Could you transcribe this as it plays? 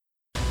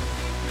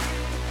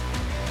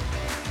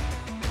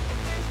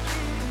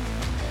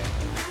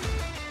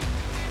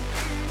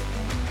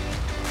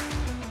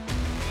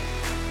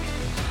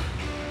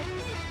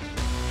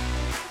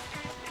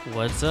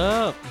What's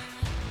up?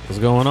 What's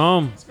going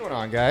on? What's going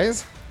on,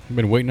 guys? I've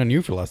been waiting on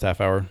you for the last half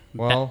hour.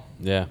 Well,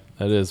 Yeah,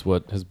 that is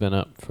what has been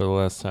up for the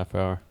last half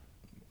hour.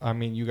 I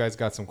mean, you guys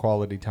got some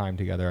quality time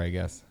together, I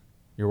guess.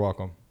 You're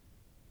welcome.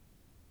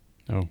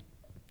 Oh, you're going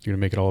to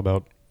make it all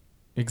about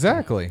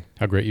Exactly.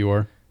 how great you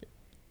are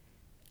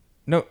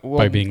No, well,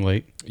 by being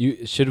late.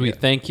 Should we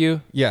thank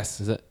you?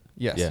 Yes. Is that?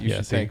 Yes, Yeah. you Yeah,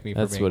 should see, thank me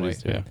for That's being what late.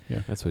 he's doing. Yeah.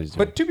 That's what he's doing.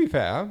 But to be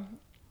fair,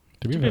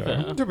 To be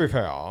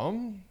fair.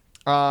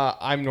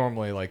 I'm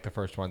normally like the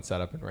first one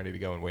set up and ready to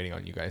go and waiting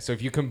on you guys. So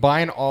if you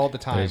combine all the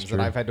times that true.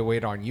 I've had to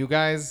wait on you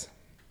guys,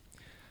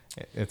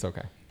 it's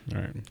okay. All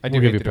right. I do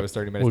hate that it was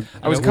 30 minutes.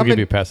 We'll give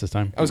you a pass this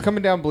time. I was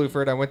coming down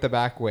Blueford. I went the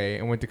back way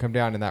and went to come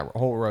down, and that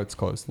whole road's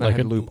closed. And I Like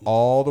had to loop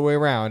all the way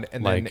around,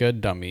 and like then a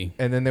dummy.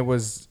 and then there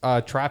was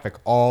traffic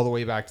all the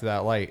way back to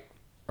that light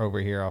over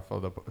here off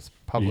of the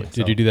public.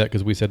 Did you do that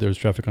because we said there was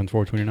traffic on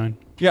 429?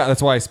 Yeah,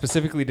 that's why I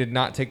specifically did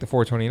not take the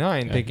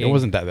 429, Yeah, thinking it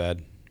wasn't that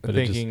bad. But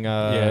thinking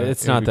yeah,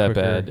 it's it'll not be that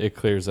quicker. bad. It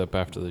clears up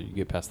after you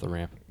get past the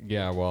ramp.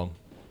 Yeah, well,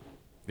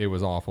 it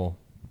was awful,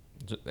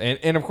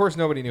 and of course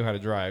nobody knew how to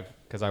drive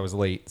because I was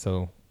late.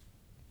 So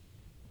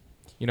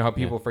you know how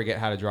people forget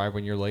how to drive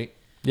when you're late.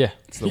 Yeah,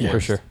 the for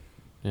worst. sure.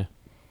 Yeah.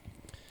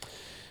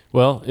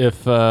 Well,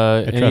 if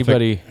I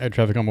anybody, had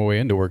traffic on my way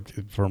into work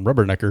from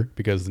Rubbernecker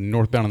because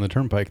northbound on the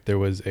turnpike there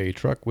was a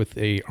truck with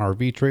a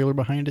RV trailer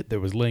behind it that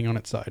was laying on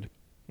its side.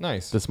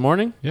 Nice. this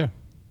morning, Yeah.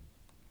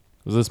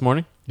 was this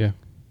morning? Yeah.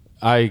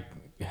 I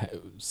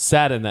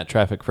sat in that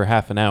traffic for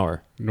half an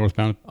hour.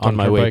 Northbound On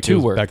my turnpike, way it to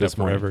was work backed this up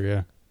morning. forever.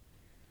 Yeah.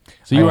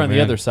 So you Oh, were on the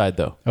man. other side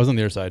though, I was on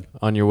the other side.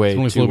 on your way It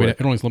only, to work.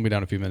 it only slowed me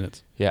down a few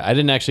minutes. Yeah, I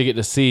didn't actually get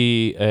to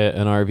see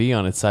an RV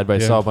on its side, but I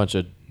Yeah. saw a bunch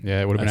of Yeah,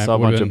 it would have been. I saw a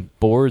would've bunch been- of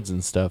boards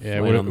and stuff. Yeah,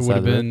 it laying would on the have side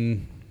of the road.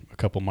 been a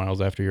couple miles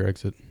after your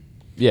exit.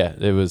 Yeah,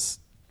 it was.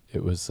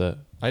 It was I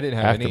didn't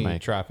have after any my-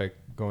 traffic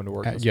going to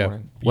work this yeah.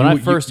 morning. when You- I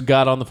first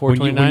got on the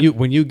 429.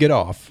 when you get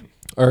off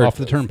Or-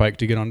 the turnpike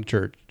to get on to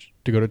church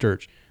to go to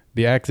church,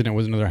 the accident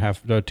was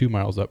another 2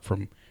 miles up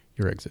from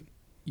your exit.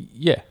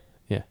 Yeah,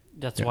 yeah.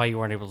 That's Yeah. why you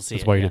weren't able to see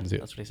That's it. why you Yeah, didn't see it.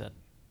 That's what he said.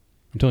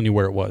 I'm telling you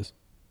where it was.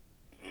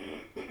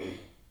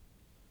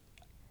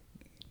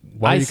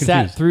 Why are I you sat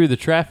confused? through the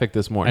traffic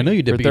this morning. I know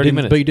you did, for but 30 you,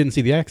 minutes. but you didn't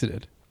see the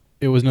accident.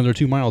 It was another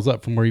 2 miles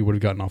up from where you would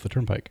have gotten off the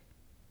turnpike.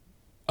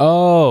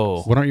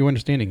 Oh, What aren't you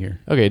understanding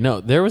here? okay.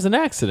 No, there was an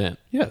accident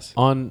Yes.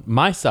 on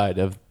my side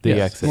of the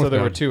Yes. accident. So there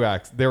were Northbound. two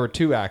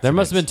accidents. There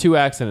must have been two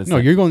accidents. No,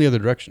 then. you're going the other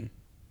direction.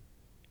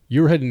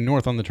 You were heading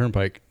north on the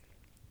turnpike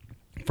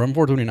from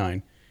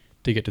 429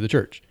 to get to the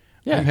church.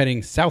 Yeah. I'm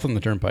heading south on the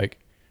turnpike.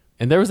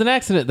 and there was an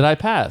accident that I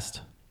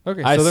passed.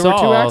 Okay, I so there were two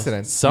saw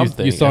accidents.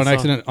 Something. You saw I an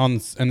accident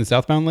in the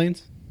southbound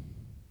lanes?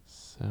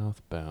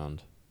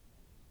 southbound.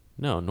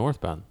 No,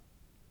 northbound.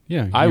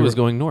 Yeah. I you was were-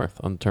 going north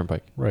on the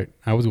turnpike. Right.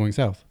 I was going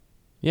south.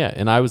 Yeah,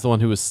 and I was the one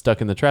who was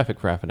stuck in the traffic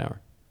for half an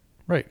hour.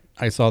 Right.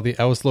 I was slowed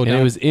And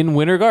down. it was in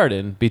Winter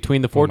Garden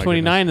between the Oh my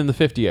 429 and the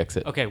 50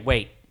 exit. Okay,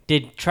 wait.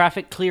 Did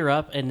traffic clear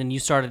up and then you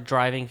started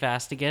driving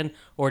fast again,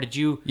 or did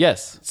you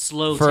Yes.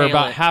 slow For tail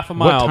about it? half a What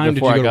mile time did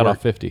before you I go to got work?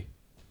 off 50.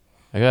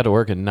 I got to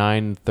work at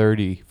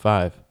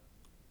 9:35.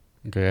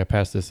 Okay, I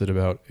passed this at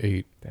about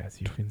 8:10.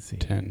 As you can see,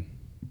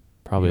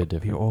 Probably a the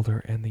different.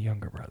 older and the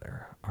younger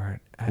brother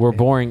are We're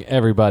boring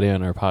everybody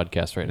on our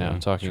podcast right now. Yeah.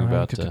 Talking trying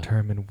about to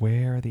determine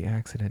where the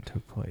accident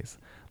took place.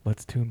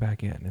 Let's tune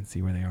back in and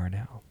see where they are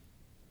now.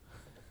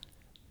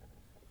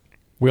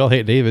 We all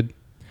hate David.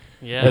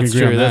 Yeah. that's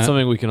agree on true. That's that.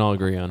 something we can all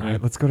agree on. All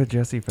right, let's go to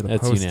Jesse for the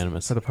That's post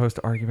unanimous. for the post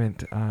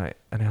argument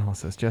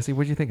analysis. Jesse,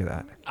 what did you think of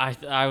that?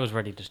 I was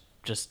ready to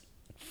just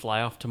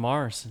fly off to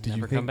Mars and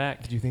never come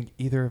back. Did you think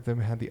either of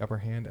them had the upper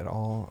hand at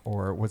all,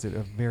 or was it a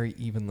very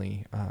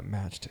evenly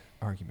matched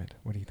argument?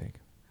 What do you think?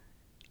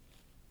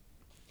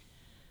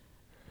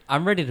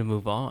 I'm ready to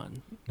move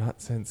on.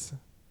 Not since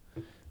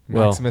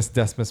Well- Maximus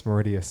Decimus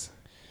Meridius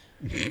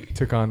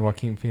took on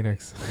Joaquin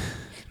Phoenix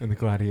in The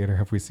Gladiator.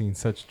 Have we seen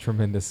such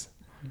tremendous?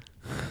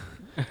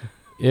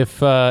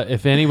 If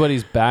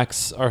anybody's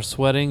backs are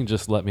sweating,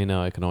 just let me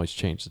know. I can always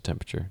change the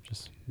temperature.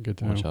 Just Good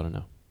to want know. y'all to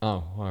know.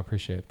 Oh, well, I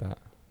appreciate that.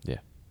 Yeah.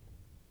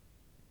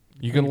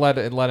 You can let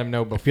him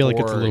know before. I feel like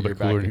it's a little your bit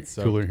back cooler, gets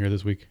soaked. cooler in here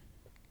this week.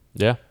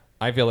 Yeah.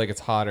 I feel like it's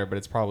hotter, but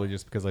it's probably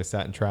just because I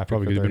sat in traffic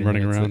Probably for 'cause you've 30 been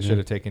running minutes. around, It yeah. should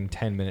have taken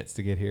 10 minutes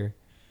to get here.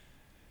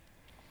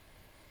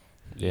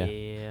 Yeah.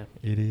 Yeah.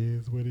 It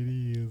is what it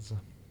is.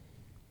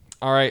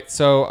 All right,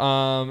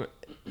 so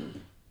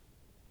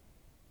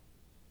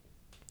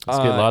Let's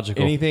get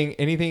logical.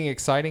 Anything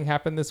exciting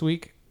happened this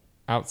week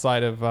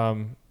outside of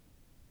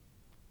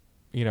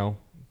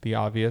the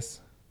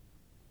obvious?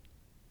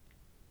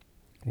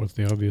 What's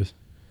the obvious?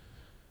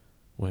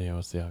 Well, yeah.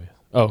 What's the obvious?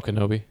 Oh,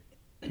 Kenobi.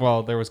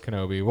 Well, there was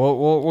Kenobi.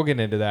 We'll get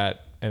into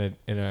that in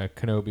a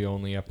Kenobi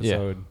only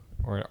episode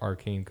or an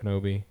Arcane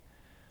Kenobi.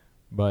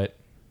 But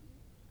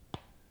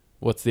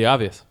What's the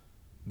obvious?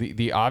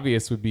 the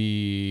obvious would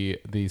be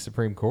the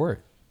Supreme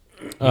Court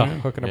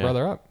hooking a yeah.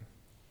 brother up.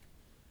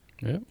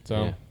 Yeah.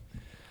 So Yeah.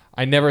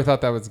 I never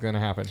thought that was going to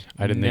happen.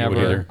 I didn't think it would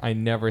either. I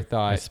never I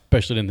thought.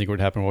 especially didn't think it would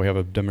happen while we have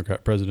a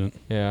Democrat president.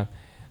 Yeah.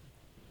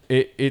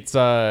 It's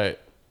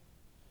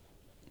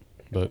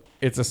But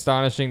it's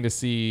astonishing to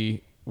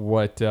see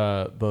what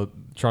the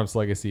Trump's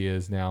legacy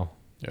is now.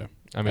 yeah,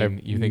 I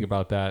mean, you think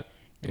about that.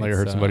 like I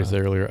heard somebody say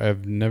earlier,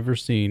 I've never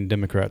seen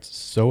Democrats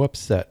so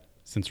upset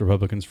since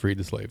Republicans freed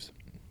the slaves.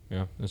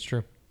 Yeah, that's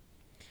true.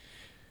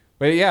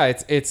 But yeah,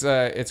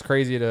 it's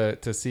crazy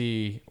to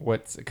see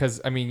what's,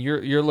 because I mean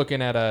you're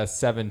looking at a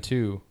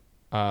 7-2.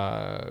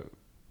 Thought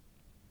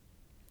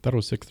it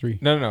was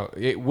 6-3. No,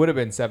 it would have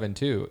been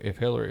 7-2 if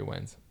Hillary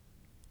wins.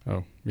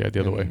 Oh, yeah,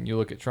 the other way. You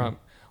look at Trump,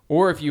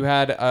 or if you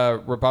had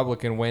a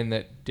Republican win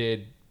that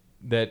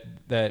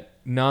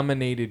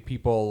nominated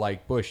people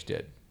like Bush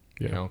did,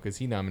 Yeah. you know, because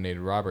he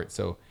nominated Robert.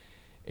 So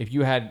if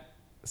you had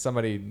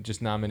somebody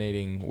just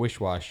nominating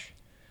wish-wash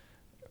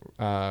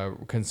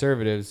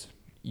conservatives,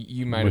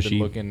 you might have Wishy. been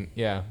looking.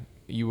 Yeah,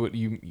 you would.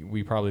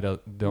 We probably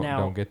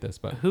don't get this,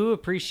 but Who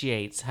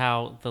appreciates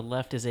how the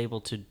left is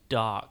able to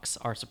dox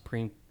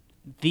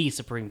the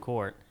Supreme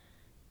Court,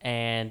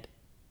 and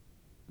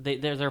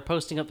they're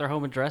posting up their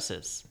home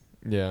addresses.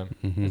 yeah.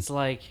 It's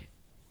like,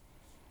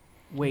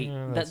 wait,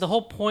 the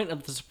whole point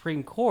of the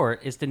Supreme Court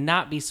is to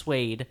not be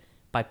swayed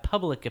by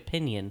public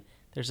opinion.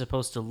 They're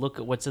supposed to look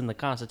at what's in the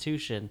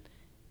Constitution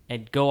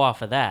and go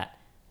off of that.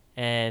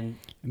 And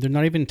They're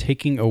not even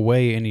taking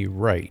away any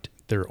right.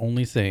 They're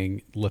only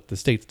saying let the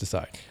states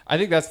decide. I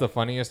think that's the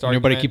funniest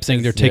argument. Everybody keeps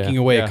saying they're is- taking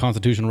away yeah. a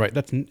constitutional right.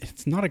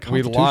 It's not a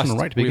we constitutional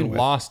right to begin with.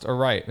 lost a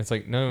right. It's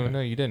like no,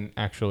 you didn't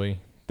actually.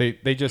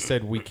 They just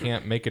said we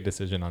can't make a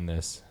decision on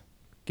this.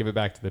 Give it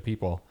back to the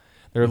people.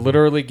 They're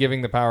literally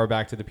giving the power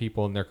back to the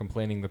people, and they're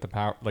complaining that the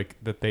power, like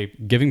that they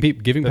Giving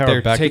that power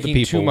they're back to the taking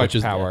people, too much which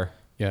is power.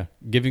 Yeah,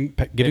 giving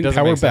doesn't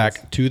power make back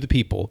sense. to the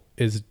people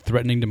is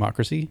threatening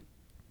democracy.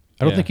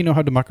 I don't Yeah. think you know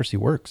how democracy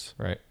works.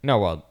 Right. No,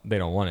 well, they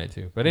don't want it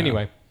to. But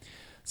anyway,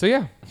 so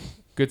yeah,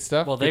 good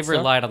stuff. well, good they've stuff.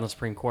 relied on the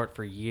Supreme Court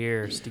for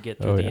years to get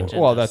through Oh, the yeah. agendas.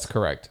 Well, that's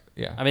correct.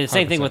 Yeah. I mean, the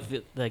same thing 100%.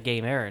 with the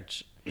gay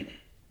marriage.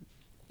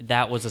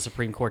 That was a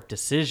Supreme Court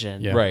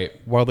decision. Yeah. Right.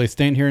 While they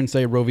stand here and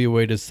say Roe v.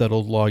 Wade is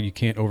settled law, you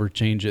can't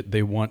overchange it.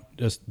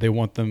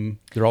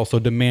 They're also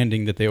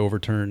demanding that they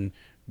overturn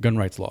gun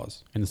rights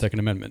laws in the Second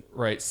Amendment.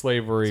 Right.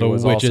 Slavery So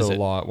was which is also it?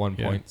 law at one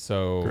Yeah. point.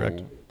 So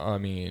Correct. I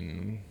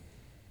mean,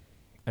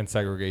 and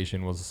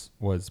segregation was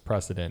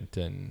precedent,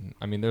 and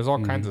I mean, there's all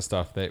kinds of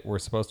stuff that we're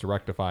supposed to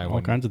rectify.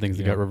 All kinds of things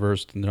that got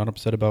reversed, and they're not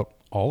upset about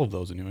all of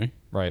those anyway.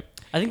 Right.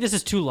 I think this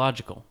is too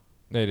logical.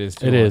 It is.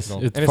 Too It is.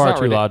 logical. It's And far not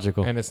too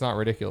logical. and it's not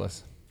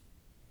ridiculous.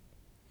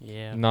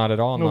 Yeah. Not at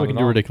all. No, not we can at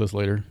do all. ridiculous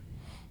later.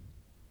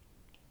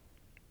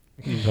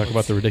 You can talk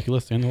about the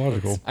ridiculous and the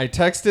logical. I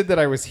texted that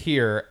I was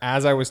here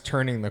as I was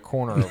turning the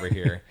corner over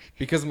here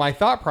because my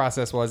thought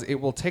process was it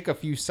will take a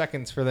few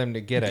seconds for them to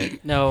get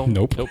it. No.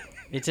 Nope.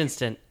 It's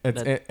instant.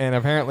 And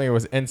apparently it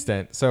was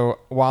instant. So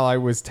while I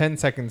was 10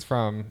 seconds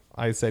from,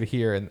 I said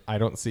here and I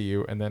don't see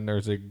you. And then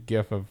there's a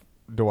gif of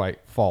Dwight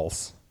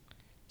false.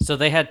 So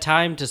they had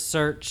time to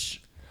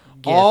search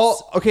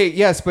gifts. Okay,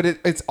 yes, but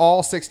it's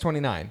all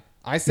 629.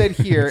 I said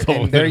here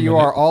all and there within a you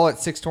minute. are all at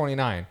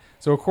 629.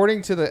 So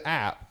according to the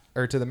app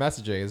or to the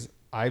messages,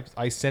 I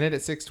sent it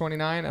at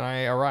 629 and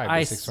I arrived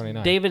at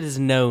 629. David is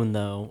known,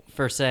 though,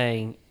 for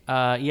saying,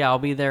 yeah, I'll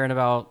be there in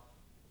about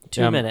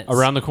 2 minutes.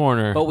 around the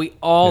corner. But we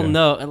all Yeah.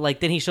 know, and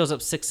like, then he shows up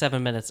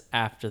 6-7 minutes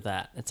after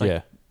that. It's like, yeah.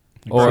 So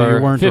you Or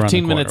weren't around the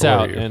 15 corner, minutes were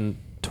out you? and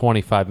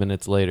 25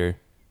 minutes later,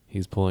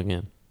 he's pulling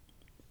in.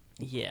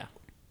 yeah.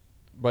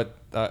 But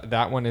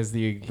that one is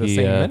the He,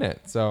 same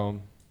minute.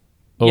 So,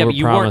 Yeah, but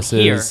you weren't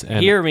here. Overpromises and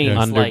Here means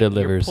like you're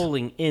underdelivers.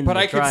 pulling in but the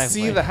I could driveway.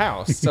 see the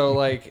house. So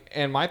like,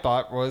 and my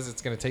thought was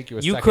it's going to take you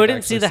a You second. couldn't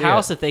to see actually the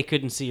house it. if they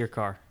couldn't see your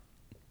car.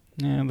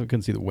 Yeah, they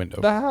couldn't see the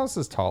window. The house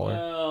is taller.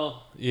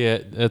 Well, Yeah,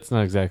 that's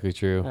not exactly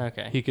true.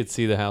 Okay. He could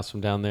see the house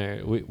from down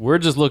there. We're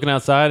just looking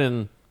outside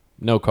and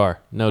no car,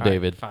 no right,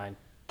 David. fine.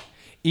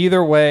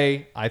 Either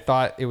way, I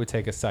thought it would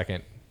take a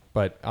second,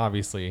 but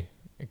obviously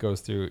it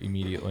goes through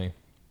immediately.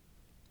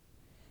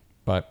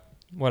 But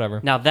whatever.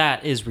 Now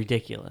that is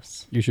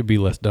ridiculous. You should be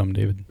less dumb,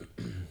 David.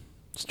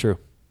 It's true.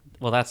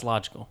 Well, that's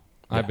logical.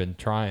 I've been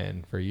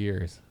trying for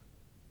years.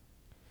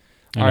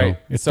 I All know. right,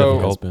 It's so-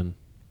 difficult. It's been.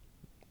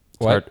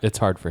 What? It's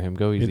hard for him.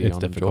 Go easy It's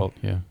on him, difficult.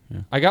 Joel.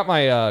 Yeah. I got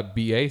my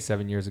BA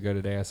 7 years ago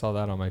today. I saw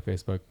that on my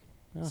Facebook.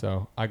 Oh.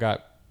 So I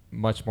got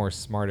much more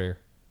smarter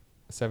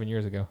 7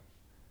 years ago.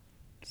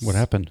 What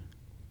happened?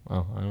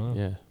 Oh, I don't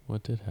know. Yeah.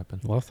 What did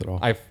happen? You lost it all.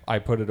 I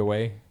put it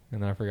away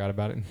and then I forgot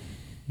about it.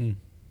 Hmm.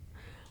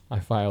 I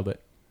filed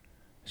it.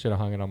 Should have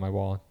hung it on my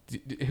wall.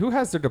 Who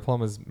has their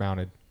diplomas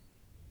mounted?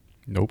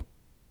 Nope.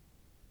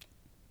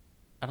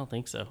 I don't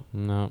think so.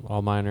 No,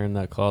 all mine are in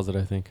that closet,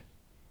 I think.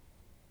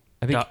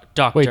 I think.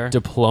 Doctor. Wait,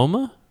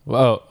 diploma?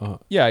 Oh,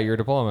 Yeah, your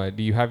diploma.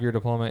 Do you have your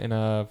diploma in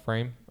a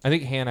frame? I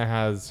think Hannah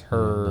has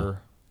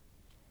her.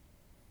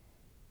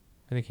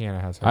 I think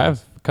Hannah has her. I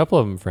have a couple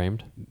of them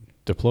framed.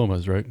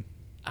 Diplomas, right?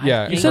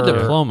 Yeah, You said her-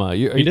 diploma.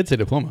 You did say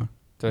diploma.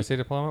 Did I say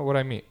diploma? What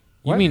I mean?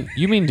 You What?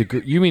 mean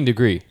degree? You mean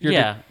degree?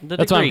 Yeah, the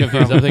That's why I'm degree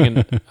confused. from- I'm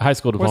thinking high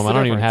school diploma. the I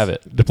don't even have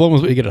difference? it. Diploma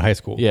is what you get at high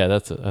school. Yeah,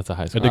 that's a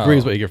high A school. degree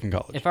is Oh. what you get from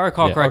college. If I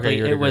recall Yeah. correctly, Okay,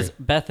 your it was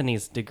degree.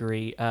 Bethany's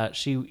degree.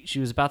 She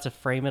was about to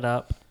frame it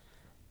up,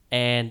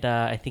 and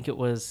I think it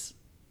was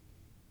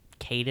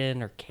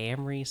Caden or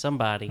Camry,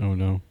 somebody. Oh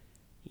no.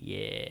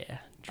 Yeah,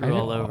 drew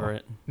all over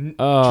it.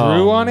 Oh,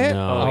 Drew on it?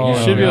 No. Oh,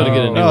 You should be able to get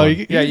a new No, one.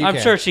 you I'm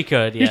can. sure she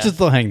could. You Yeah. should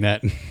still hang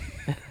that.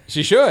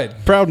 She should.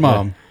 Proud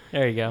mom.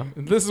 There you go.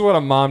 This is what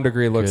a mom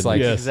degree looks Goodness. like.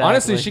 Yes. Exactly.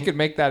 Honestly, she could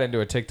make that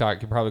into a TikTok.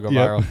 Could probably go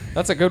Yep. viral.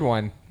 That's a good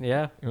one.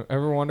 Yeah. You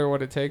ever wonder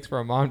what it takes for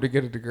a mom to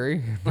get a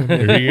degree?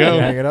 There you go.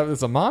 Hang it up.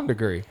 It's a mom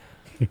degree.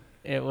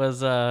 It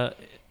was. I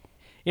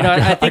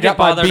think it got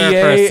my bothered her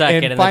for a BA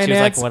second, in and then she was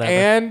like, finance "Whatever."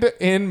 and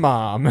in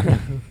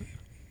mom.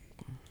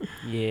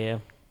 Yeah.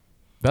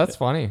 That's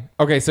funny.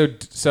 Okay,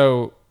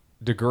 so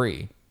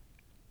degree.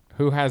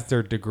 Who has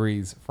their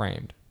degrees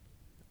framed?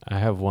 I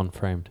have one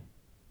framed.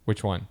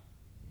 Which one?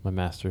 My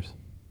master's.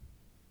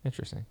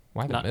 Interesting.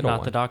 Why the Not middle not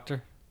one? the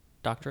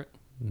doctorate.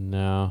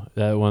 No,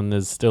 that one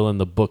is still in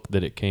the book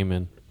that it came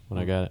in when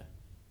I got it.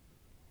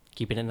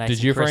 Keeping it nice. Did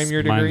and you crisp. frame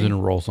your Mine's degree? in a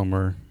roll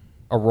somewhere.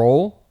 A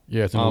roll?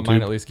 Yeah, it's a Oh, little mine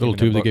tube. at least came Little in a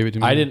tube they book. gave it to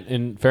me. I didn't.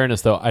 In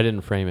fairness, though, I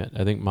didn't frame it.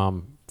 I think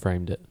Mom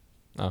framed it.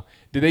 Oh.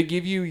 Did they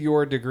give you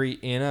your degree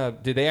in a...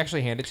 Did they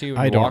actually hand it to you?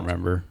 and I you don't walked?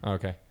 remember.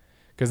 Okay.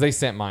 Because they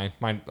sent mine.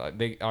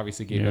 They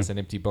obviously gave Yeah. us an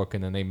empty book,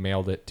 and then they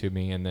mailed it to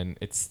me, and then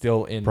it's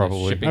still in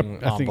Probably. the shipping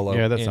I think- envelope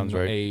yeah, that in sounds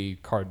right. a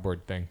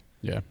cardboard thing.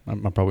 Yeah,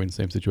 I'm probably in the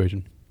same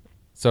situation.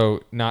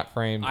 So not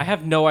framed. I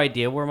have no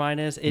idea where mine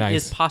is. It is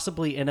Nice.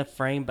 possibly in a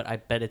frame, but I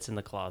bet it's in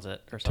the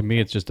closet or To something. me,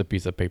 it's just a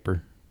piece of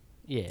paper.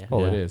 Yeah.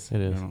 Oh, it Yeah, is.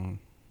 It is.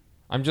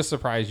 I'm just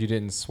surprised you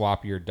didn't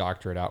swap your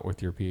doctorate out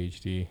with your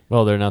PhD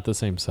Well, they're not the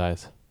same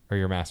size. or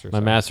your master's. My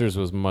sorry. master's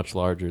was much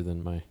larger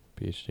than my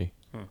PhD.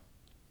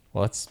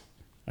 Well, that's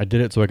I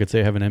did it so I could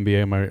say I have an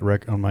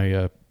MBA on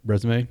my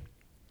resume,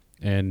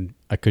 and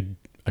I could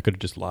have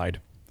just lied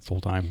this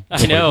whole time.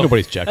 I know.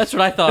 Nobody's checked. That's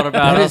what I thought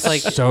about. I was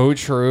like, so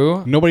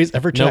true. Nobody's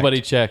ever checked.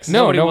 Nobody checks.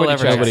 No, Nobody will nobody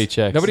ever checks. check. Nobody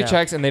checks. Nobody Yeah.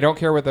 checks, and they don't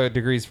care what the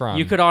degree's from.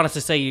 you could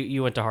honestly say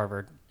you went to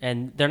Harvard,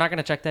 and they're not going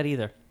to check that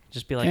either.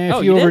 Just be like, And oh,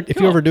 if you did?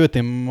 Cool. overdo it,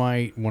 they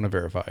might want to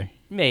verify.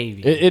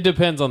 Maybe. It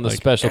depends on the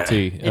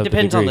specialty. It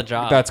depends on the degree.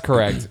 job. That's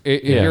correct.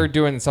 If Yeah. you're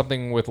doing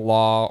something with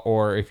law,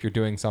 or if you're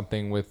doing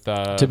something with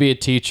To be a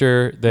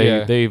teacher,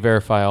 they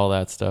verify all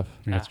that stuff.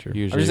 That's true.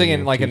 Usually, I'm just thinking,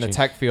 when like you're in the teaching.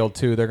 tech field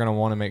too, they're gonna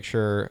want to make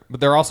sure,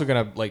 but they're also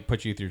gonna like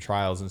put you through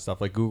trials and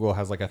stuff. Like Google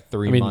has like a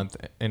 3-month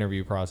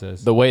interview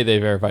process. The way they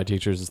verify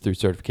teachers is through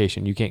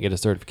certification. You can't get a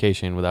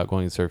certification without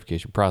going through the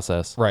certification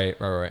process right.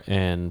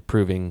 and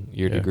proving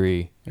your Yeah.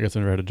 degree. I guess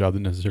I never had a job that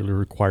necessarily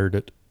required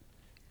it.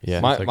 Yeah,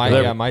 My, like my,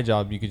 that. yeah, my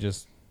job, you could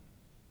just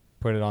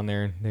put it on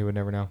there and they would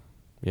never know.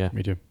 yeah.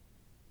 Me too.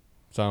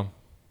 So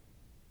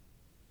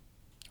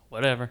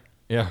Whatever.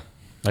 yeah,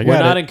 I We're got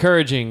not it.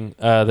 encouraging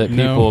that No.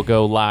 people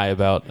go lie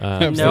about No,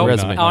 their Absolutely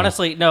resume. not.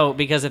 honestly, no,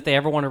 because if they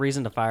ever want a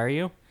reason to fire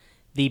you,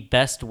 the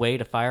best way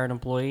to fire an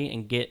employee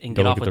and get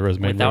Go look off at with, the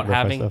resume and without verify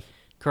having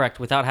stuff.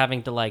 without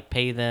having to like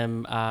pay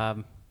them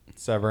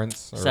severance.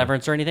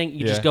 severance or anything,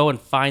 you just Yeah. go and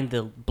find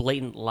the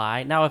blatant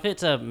lie. Now, if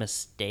it's a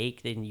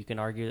mistake, then you can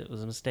argue it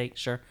was a mistake,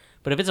 sure.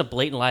 But if it's a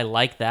blatant lie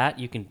like that,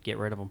 you can get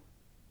rid of them.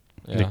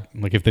 Yeah.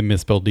 Like if they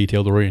misspelled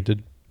detailed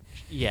oriented.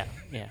 Yeah.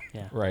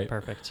 Right.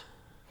 Perfect.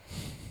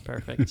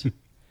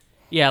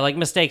 Yeah, like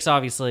mistakes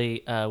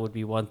obviously would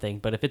be one thing,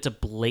 but if it's a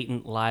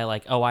blatant lie,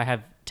 like, oh, I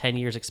have 10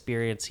 years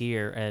experience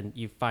here, and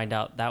you find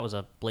out that was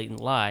a blatant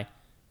lie,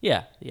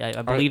 yeah,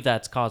 I believe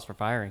that's cause for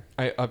firing.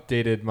 I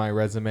updated my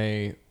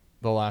resume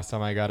the last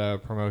time I got a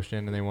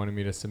promotion, and they wanted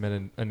me to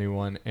submit a new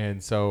one,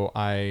 and so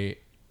I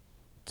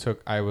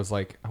was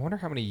like, I wonder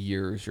how many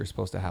years you're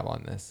supposed to have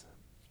on this.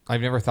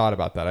 I've never thought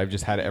about that. I've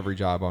just had every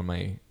job on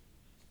my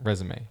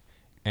resume,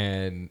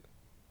 and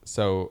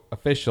so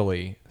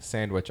officially,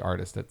 sandwich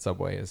artist at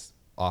Subway is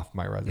off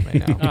my resume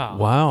now. Oh,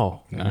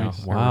 Wow.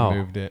 Nice. I Wow.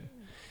 removed it.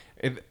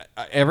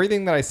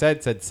 Everything that I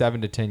said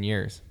 7 to 10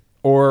 years,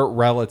 or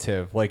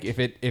relative. Like if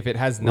it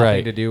has nothing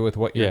Right. to do with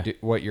what you're Yeah.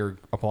 what you're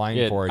applying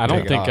Yeah, for. I don't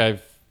take it think off.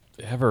 I've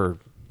ever.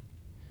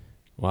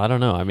 Well, I don't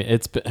know. I mean,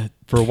 it's been,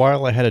 For a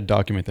while, I had a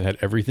document that had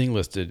everything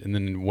listed, and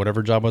then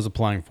whatever job I was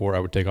applying for, I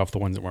would take off the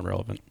ones that weren't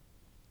relevant.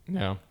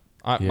 No,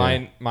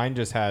 Yeah. mine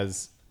just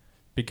has,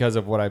 because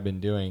of what I've been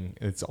doing,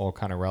 it's all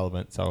kind of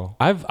relevant. So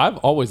I've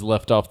always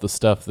left off the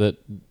stuff that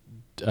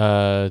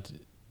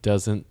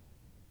doesn't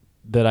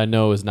that I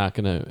know is not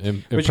going to but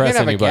you impress can't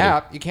have anybody. a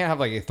gap. You can't have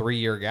like a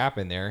 3-year gap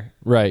in there.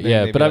 Right? Then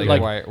Yeah, they'd but be I'm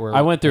like, why- we're-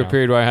 I went through you a know.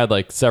 period where I had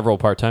like several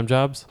part-time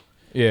jobs,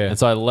 Yeah, and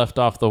so I left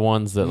off the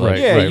ones that like Right.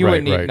 yeah, you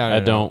wouldn't need. right. No, no, I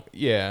no. don't-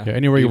 Yeah, Yeah,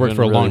 anywhere you work Even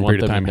for a really long want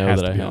period of them time to it know has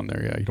that to I be have. on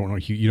there. Yeah,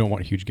 you don't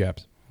want huge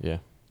gaps. yeah.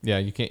 yeah.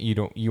 You can't.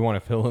 You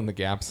want to fill in the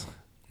gaps.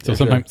 So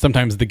For sure.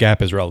 sometimes the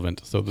gap is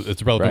relevant. So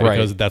it's relevant Right.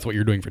 because that's what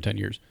you're doing for 10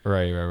 years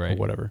Right. or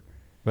whatever.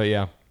 But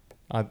yeah,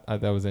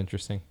 that was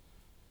interesting.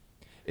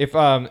 If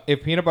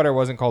peanut butter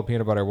wasn't called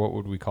peanut butter, what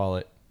would we call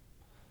it?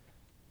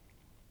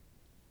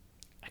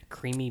 a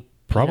creamy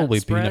Probably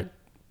spread? peanut.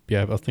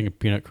 Yeah, I was thinking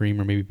peanut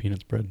cream or maybe peanut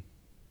spread.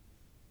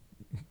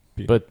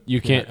 But you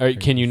can't.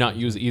 Can you not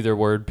use either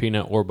word,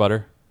 peanut or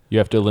butter? You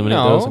have to eliminate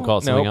those and call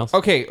it something else.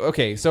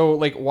 Okay. So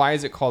like, why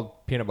is it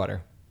called peanut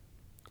butter?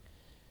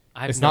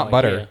 I have It's no not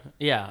butter. idea.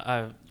 Yeah,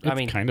 I It's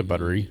mean, kind of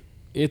buttery.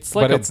 It's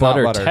like but a it's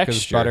butter not butter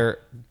texture.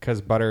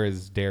 because butter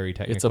is dairy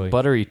technically. It's a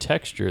buttery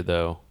texture,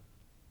 though.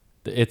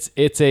 It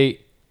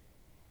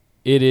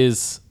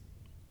is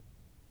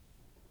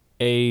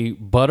a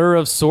butter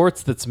of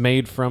sorts that's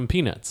made from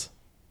peanuts.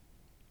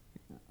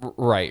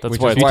 Right. That's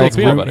which why is it's called it's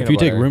peanut called butter. If you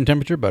take butter. room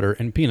temperature butter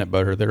and peanut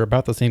butter, they're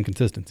about the same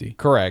consistency.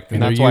 Correct, and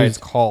And that's they're why used-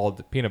 it's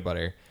called peanut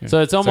butter.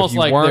 So it's So almost if you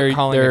like weren't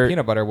calling they're it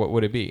peanut butter, what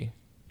would it be?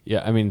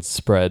 Yeah, I mean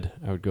spread.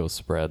 I would go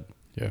spread.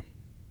 Yeah.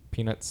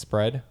 Peanut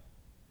spread?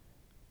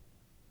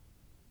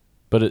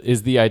 But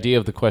is the idea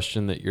of the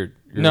question that you're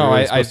No,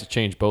 really I supposed to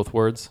change both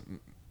words?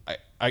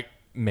 I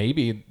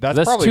maybe that's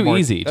That's probably too more,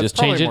 easy. that's Just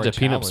change probably it more to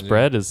peanut challenging.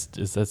 spread is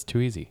that's too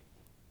easy.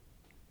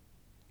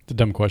 It's a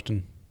dumb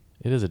question.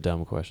 It is a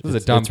dumb question. This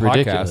is a dumb it's podcast.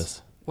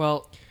 ridiculous.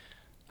 Well,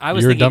 I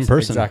was You're a thinking dumb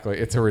person. Exactly,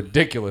 it's a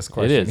ridiculous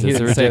question. is. He It's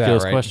a didn't say that,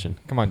 ridiculous right? question.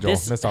 Come on, Joel.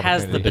 this Missed has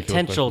the opportunity.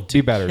 potential to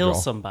Be better, kill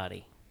Joel.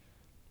 somebody.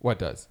 What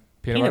does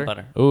Peanut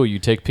butter. Oh, you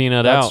take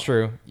peanut That's out.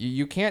 true.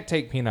 You can't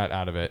take peanut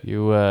out of it.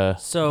 You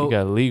So- you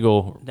got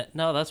legal.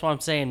 No, that's what I'm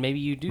saying. Maybe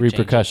you do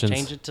Repercussions.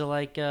 Change it to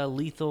like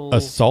lethal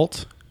A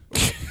salt?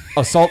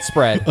 A salt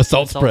spread. A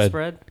salt salt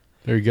spread.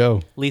 There you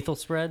go. lethal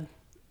spread.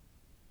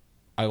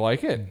 I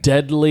like it.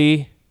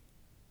 Deadly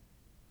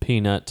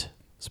peanut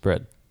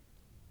spread.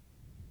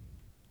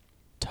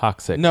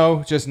 Toxic.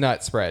 No, just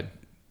nut spread.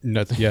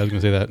 Nuts. Yeah, I was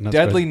going to say that. Nut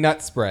Deadly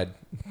nut spread.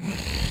 Spread.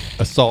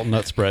 A salt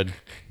nut spread.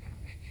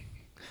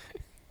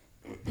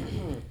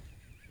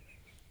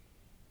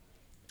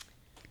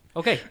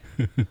 Okay,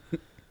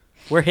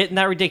 we're hitting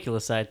that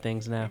ridiculous side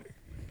things now.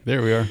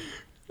 There we are.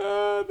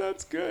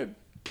 That's good.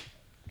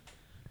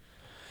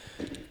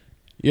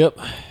 Yep.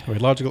 We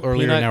had logical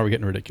earlier, Peanut- now we're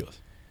getting ridiculous.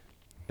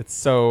 It's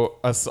so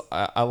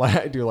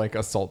I do like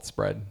a salt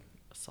spread.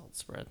 Salt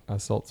spread. A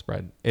salt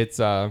spread. It's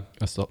A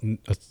salt nut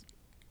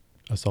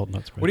spread.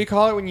 what do you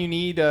call it when you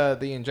need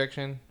the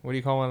injection? What do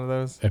you call one of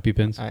those?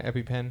 EpiPens?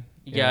 EpiPen.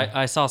 Yeah,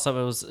 I saw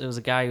something. It was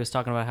a guy who was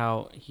talking about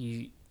how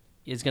he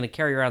is going to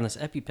carry around this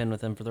EpiPen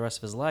with him for the rest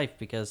of his life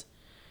because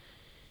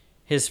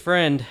his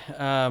friend,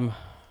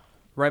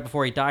 right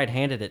before he died,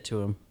 handed it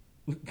to him.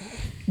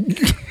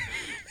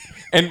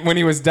 And when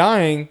he was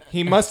dying,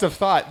 he must have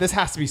thought this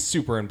has to be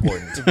super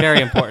important.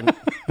 Very important.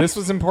 This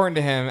was important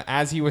to him.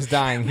 As he was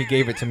dying, he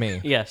gave it to me.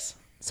 Yes.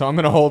 So I'm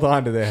going to hold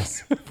on to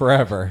this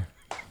forever.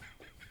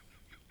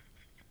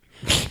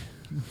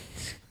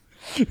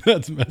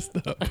 That's messed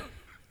up.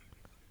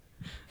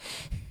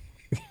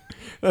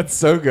 That's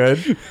so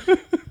good.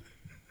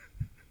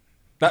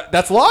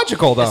 That's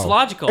logical, though. It's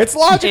logical. It's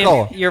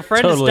logical. If your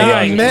friend Totally. is It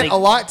dying. meant they- a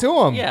lot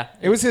to him. Yeah.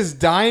 It was his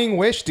dying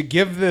wish to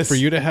give this For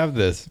you to have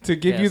this. to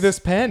give you Yes. this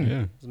pen.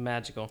 Yeah. It's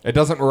magical. It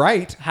doesn't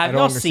write. I Have don't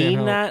y'all understand seen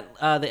how-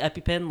 that the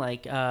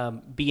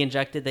EpiPen be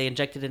injected? They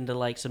inject it into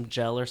like some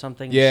gel or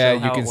something. to Yeah, show you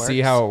how can it see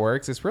works. how it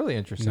works. It's really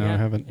interesting. No, I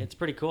haven't. It's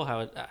pretty cool how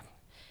it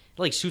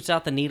like shoots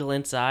out the needle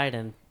inside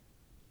and.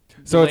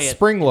 So the it's way it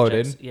spring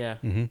loaded. injects- Yeah.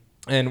 Mm-hmm.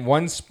 And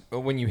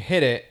when you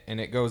hit it and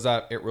it goes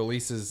up, it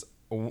releases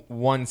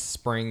one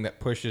spring that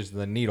pushes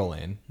the needle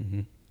in. Mm-hmm.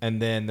 And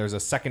then there's a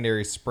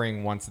secondary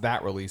spring once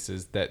that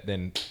releases that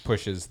then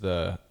pushes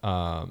the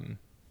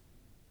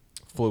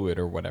fluid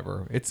or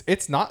whatever.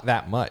 It's not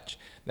that much.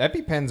 The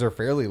EpiPens are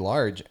fairly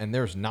large, and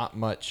there's not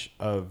much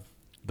of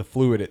the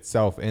fluid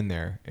itself in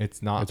there.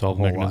 It's not. It's all a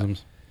whole lot.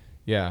 mechanisms.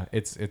 Yeah,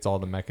 it's all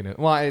the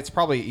mechanism. Well, it's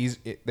probably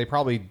easy. They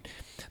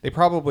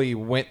probably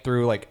went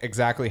through like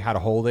exactly how to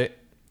hold it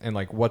and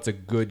like what's a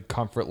good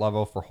comfort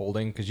level for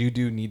holding, because you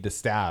do need to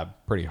stab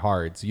pretty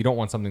hard. So you don't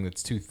want something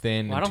that's too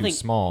thin Well, I and don't too think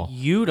small.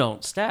 you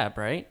don't stab,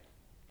 right?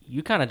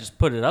 You kind of just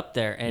put it up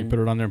there, You and put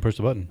it on there and push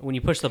the button. when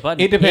you push the button,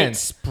 It depends.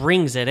 It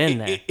springs it in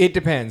there. It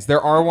depends. There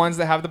are ones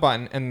that have the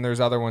button, and there's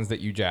other ones that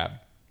you jab.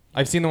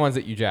 I've seen the ones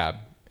that you jab,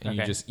 and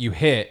Okay. you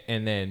hit,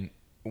 and then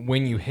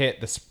when you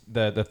hit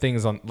the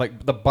things on,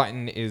 like the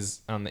button is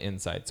on the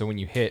inside. So when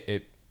you hit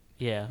it,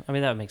 Yeah, I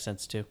mean that would make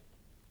sense too.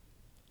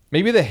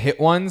 maybe the hit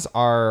ones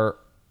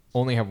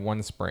only have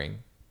one spring,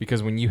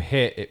 because when you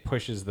hit, it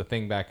pushes the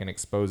thing back and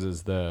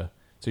exposes so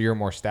you're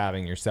more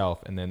stabbing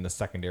yourself, and then the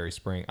secondary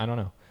spring. I don't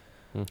know.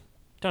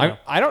 Don't know.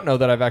 I don't know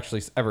that I've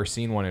actually ever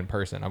seen one in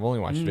person. I've only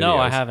watched videos. No,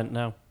 I haven't.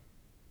 No,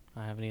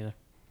 I haven't either.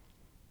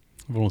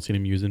 I've only seen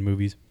him used in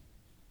movies.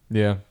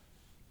 Yeah.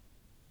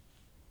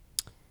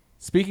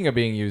 Speaking of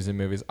being used in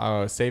movies,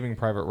 Saving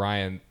Private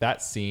Ryan,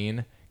 that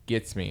scene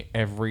gets me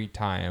every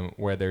time,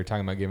 where they're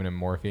talking about giving him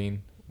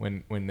morphine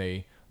when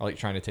they are like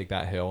trying to take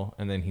that hill,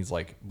 and then he's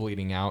like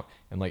bleeding out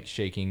and like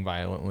shaking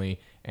violently,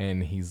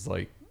 and he's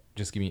like,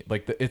 just give me,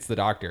 like, it's the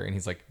doctor, and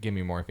he's like, give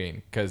me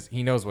morphine, because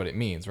he knows what it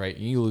means, right?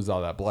 You lose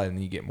all that blood and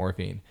then you get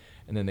morphine,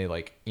 and then they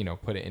like,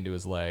 put it into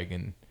his leg,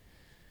 and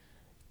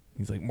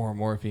he's like, more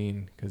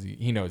morphine, because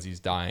he knows he's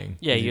dying.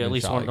 Yeah, 'Cause you he's at been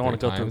least shot, don't like, want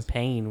to 3 go through times.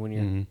 pain when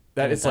you're.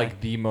 That gonna is die.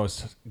 like the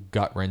most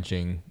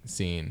gut-wrenching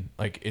scene.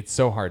 Like, it's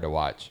so hard to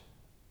watch.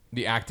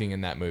 The acting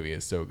in that movie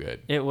is so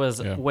good. It was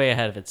Yeah. way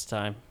ahead of its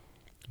time.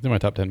 It's in my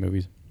top 10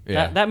 movies.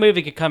 Yeah. That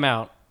movie could come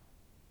out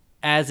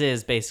as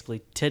is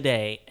basically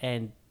today,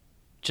 and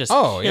just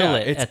kill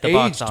it it's at the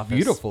box aged office.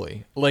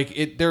 beautifully.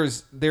 Like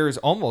there's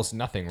almost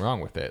nothing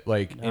wrong with it.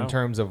 Like in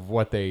terms of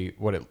what it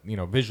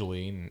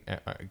visually and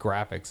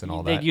graphics and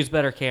all that. They'd use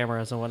better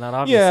cameras and whatnot.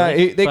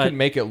 Obviously, Yeah, they could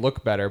make it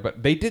look better,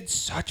 but they did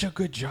such a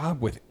good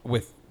job with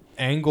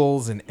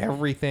angles and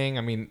everything.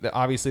 I mean,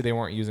 obviously they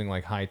weren't using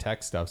like high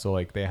tech stuff, so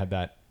like they had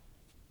that,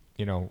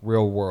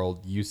 real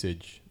world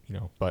usage.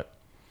 But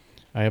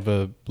I have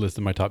a list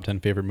of my top 10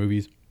 favorite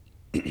movies.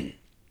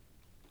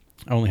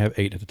 I only have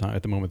 8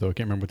 at the moment though. I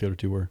can't remember what the other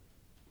 2 were.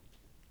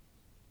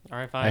 All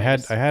right, fine. I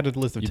had a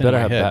list of You 10 better in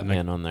my have head,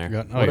 Batman on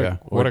there.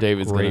 what a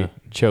David's great- gonna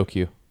choke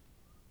you.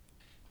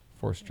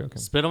 force choking.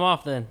 Spit them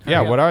off then. Yeah,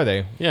 Hurry what up. are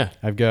they? Yeah.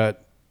 I've got.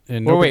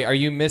 Wait, are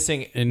you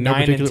missing in no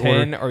 9 and particular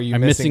 10, order. or are you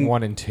I'm missing missing-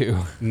 1 and 2?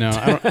 No,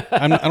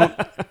 I don't.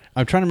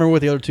 I'm trying to remember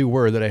what the other 2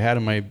 were that I had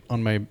in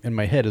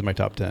my head as my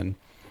top 10.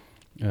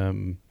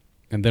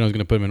 And then I was going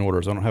to put them in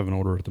order, so I don't have an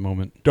order at the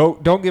moment.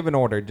 Don't give an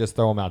order. Just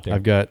throw them out there.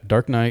 I've got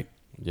Dark Knight,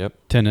 Yep.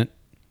 Tenet,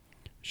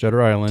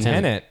 Shutter Island.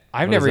 Tenet.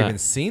 I've What never is that? even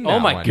seen that Oh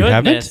my one. You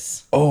haven't?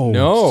 goodness! Oh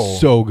No.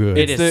 so good.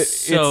 It is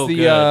so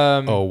good.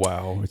 Oh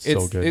wow, it's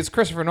so good. It's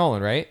Christopher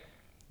Nolan, right?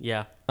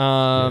 Yeah.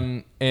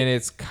 And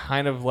it's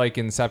kind of like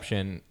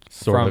Inception.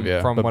 Sort of,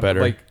 yeah, from but what,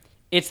 better. Like,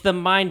 It's the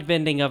mind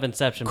bending of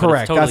Inception. But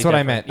correct. it's totally That's what I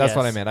different. meant. That's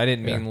what I Yes. meant. I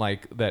didn't mean Yeah.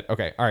 like that.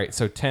 Okay. All right.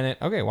 So Tenet.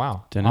 Okay.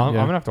 Wow. Tenet, I'm yeah.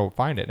 gonna have to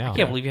find it now. I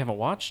can't believe you haven't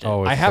watched it.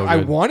 Oh, I it's have. so I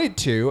good. wanted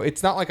to.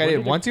 It's not like I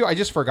didn't want to. I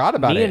just forgot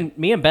about me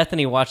it. and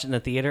Bethany watched it in the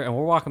theater, and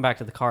we're walking back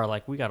to the car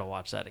like we got to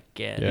watch that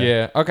again. Yeah.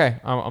 Yeah. Okay.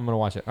 I'm gonna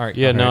watch it. All right.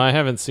 Yeah, Okay. no, I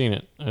haven't seen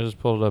it. I just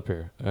pulled it up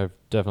here. I've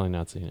definitely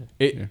not seen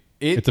it.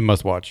 It's a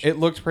must watch. It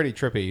looked pretty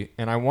trippy,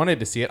 and I wanted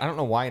to see it. I don't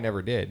know why I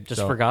never did.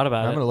 Just forgot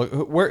about I'm it. gonna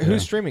look.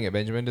 Who's streaming it?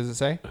 Benjamin, does it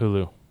say?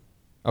 Hulu.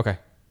 Okay.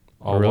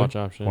 All really? watch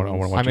options. I wanna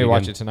watch I may it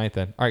watch again. it tonight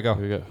then. All right, go.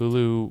 We got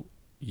Hulu,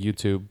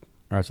 YouTube.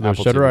 All right, so there's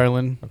Apple Shutter TV.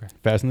 Island, Okay.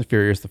 Fast and the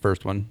Furious, the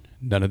first one.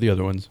 None of the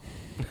other ones.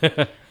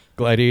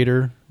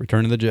 Gladiator,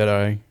 Return of the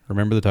Jedi,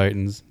 Remember the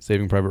Titans,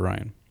 Saving Private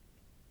Ryan.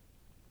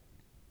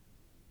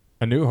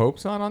 A New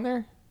Hope's not on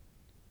there.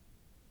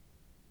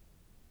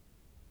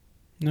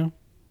 No.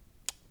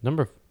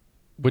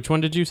 Which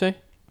one did you say?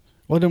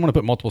 Well, I didn't want to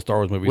put multiple Star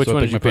Wars movies. Which so I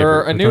one picked did my you pick?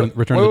 Or favorite, a new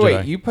Return of the wait,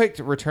 Jedi. you picked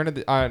Return of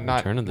the not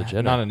Return of the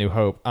Jedi. not A New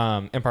Hope.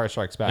 Empire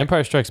Strikes Back.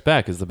 Empire Strikes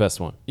Back is the best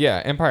one.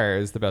 Yeah, Empire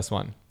is the best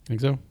one.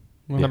 Think so?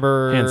 Well,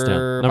 Number Hands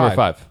down. Number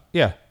 5.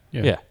 Yeah.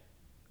 Yeah.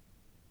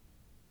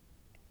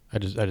 I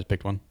just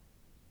picked one.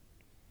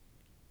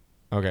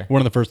 Okay.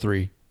 One of the first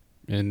 3,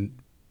 and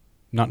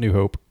not New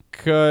Hope.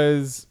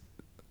 Because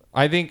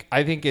I think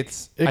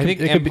it's It I could-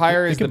 think it could be-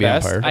 Empire it is could the be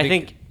best. Empire. I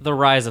think The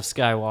Rise of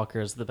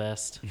Skywalker is the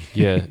best.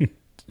 Yeah.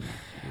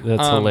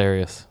 That's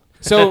hilarious.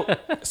 So We're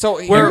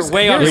here's-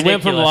 way here's- It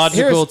went from ridiculous.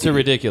 logical Here's- to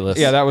ridiculous.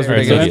 Yeah, that was All right,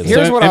 ridiculous. so-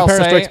 Here's what I'll Empire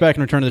say. Strikes Back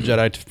and Return of the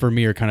Jedi for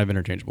me are kind of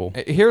interchangeable.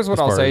 Here's what as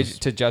I'll far say as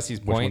to Jesse's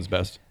Which point. one's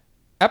best?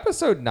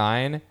 Episode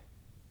 9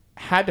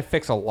 had to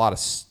fix a lot of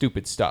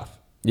stupid stuff.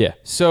 Yeah.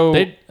 So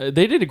They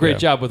did a great Yeah.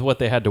 job with what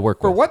they had to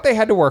work for with. what they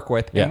had to work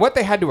with Yeah. and what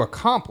they had to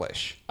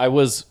accomplish, I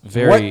was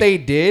very what they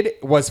did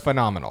was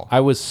phenomenal.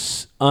 I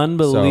was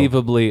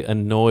unbelievably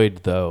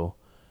annoyed though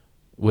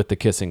with the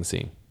kissing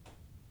scene.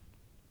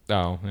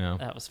 Oh, yeah.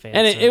 That was fan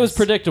And it was service.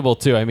 predictable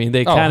too. I mean,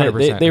 they kind of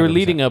 100%, they were 100%.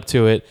 leading up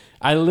to it.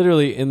 I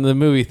literally in the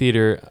movie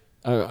theater,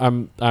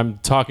 I'm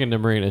talking to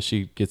Marina.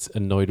 She gets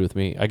annoyed with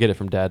me. I get it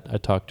from Dad. I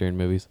talk during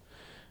movies.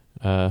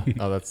 Oh,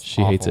 that's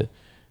She hates awful.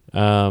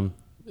 it.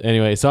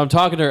 Anyway, so I'm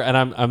talking to her, and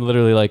I'm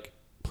literally like,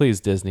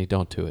 "Please, Disney,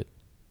 don't do it.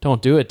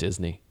 Don't do it,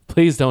 Disney.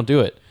 Please don't do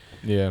it."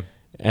 Yeah.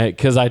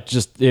 Because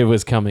it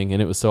was coming,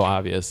 and it was so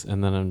obvious.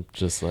 And then I'm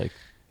just like,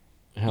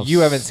 how You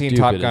haven't seen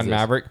stupid Top is Gun this?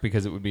 Maverick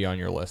because it would be on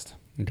your list.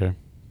 Okay.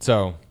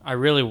 So I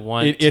really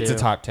want it's to. a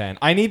top 10.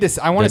 I need to.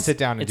 I want to That's- sit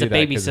down and It's do a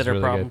that 'cause it's babysitter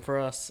really problem good. for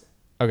us.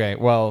 Okay.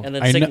 Well, And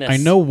then I sickness.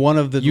 know one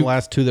of the You-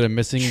 last 2 that I'm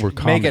missing were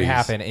comedies. make it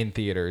happen in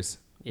theaters.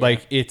 Yeah.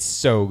 Like it's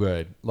so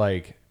good.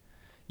 Like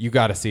you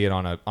got to see it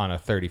on a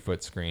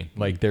 30-foot screen.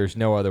 Like there's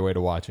no other way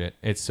to watch it.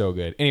 It's so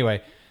good.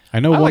 Anyway, I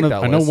know I one like of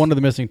that I know list. one of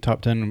the missing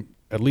top 10.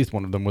 At least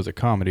one of them was a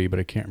comedy, but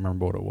I can't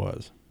remember what it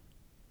was.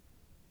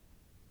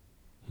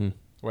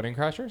 Wedding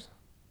Crashers.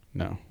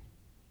 No.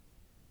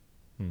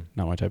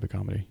 Not my type of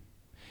comedy.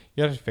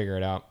 You have to figure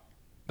it out.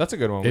 That's a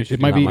good one. We It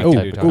should might do be. that. Oh,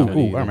 Might do top 10 I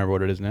either. remember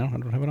what it is now. I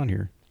don't have it on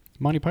here.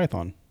 Monty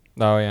Python.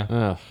 Oh yeah,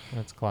 Ugh.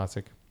 that's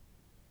classic.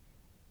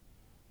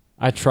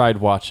 I tried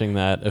watching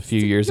that a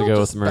few years You're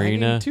ago just with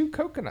Marina. banging 2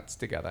 coconuts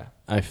together.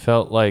 I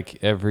felt like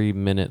every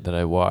minute that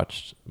I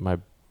watched, my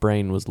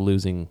brain was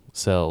losing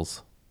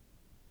cells.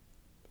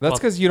 That's Well-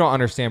 because you don't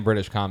understand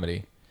British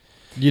comedy.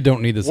 You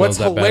don't need the cells What's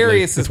that badly.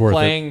 hilarious It's is worth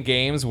playing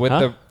games with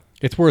Huh?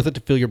 It's worth it to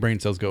feel your brain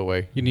cells go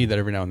away. You need that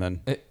every now and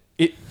then.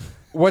 it.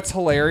 What's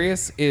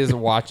hilarious is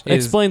It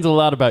explains a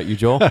lot about you,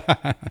 Joel.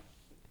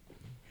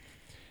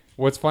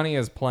 What's funny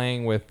is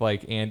playing with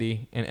like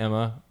Andy and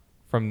Emma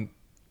from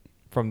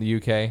the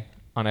UK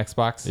on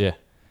Xbox. Yeah.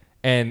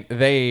 And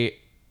they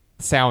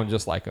sound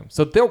just like them.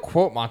 So they'll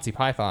quote Monty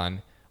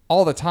Python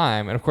all the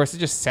time. And of course, it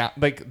just sound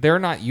like they're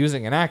not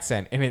using an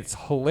accent. And it's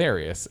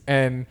hilarious.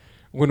 And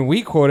When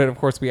we quote it, of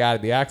course, we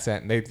added the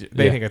accent, and they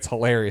think it's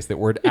hilarious that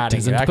we're adding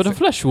Isn't the but a accent.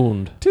 flesh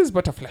wound. 'Tis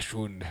but a flesh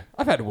wound.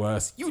 I've had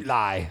worse. You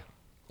lie.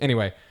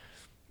 Anyway.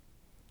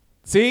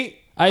 See?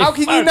 How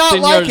can you not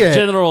like it?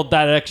 General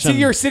direction. See,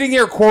 you're sitting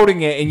here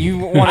quoting it, and you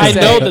want to I say...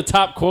 know the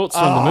top quotes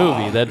from the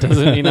movie. That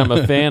doesn't mean I'm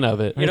a fan of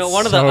it. You know,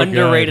 one of so the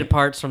underrated good.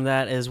 parts from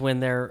that is when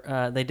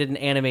they did an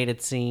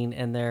animated scene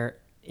and they're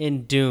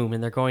in doom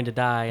and they're going to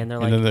die and they're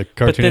like, then the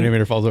cartoon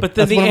animator falls over. But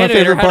then That's the one of my animator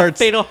favorite had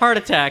parts. a fatal heart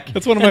attack.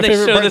 That's one of my and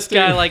favorite they show parts, this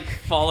guy too. like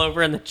fall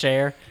over in the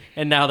chair,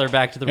 and now they're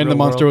back to the And real the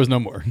monster world. was no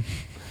more.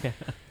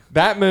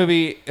 That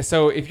movie,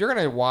 so if you're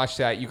going to watch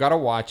that, you got to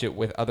watch it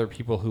with other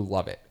people who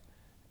love it.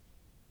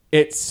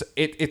 It's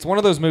one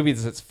of those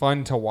movies that's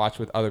fun to watch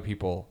with other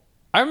people.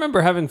 I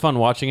remember having fun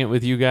watching it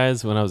with you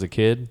guys when I was a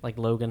kid. Like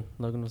Logan.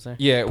 Logan was there.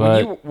 Yeah,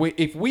 But-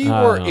 if we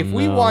I we don't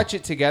know. watch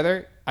it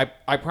together,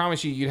 I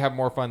promise you'd have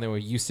more fun than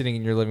with you sitting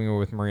in your living room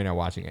with Marina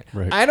watching it.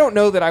 Right. I don't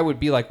know that I would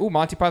be like, "Ooh,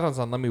 Monty Python's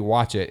on, let me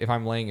watch it" if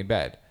I'm laying in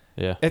bed.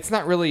 Yeah.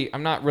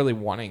 I'm not really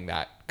wanting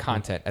that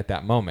content at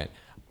that moment.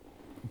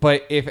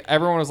 But if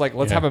everyone was like,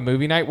 "Let's have a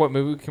movie night. What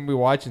movie can we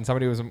watch?" and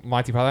somebody was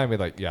Monty Python, I'd be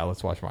like, "Yeah,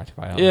 let's watch Monty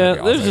Python." Yeah, That'd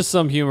be there's awesome. just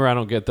some humor I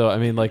don't get though. I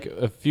mean, like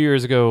a few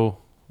years ago,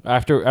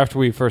 after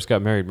we first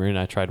got married, Maria and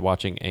I tried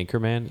watching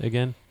Anchorman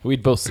again.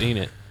 We'd both seen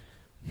it,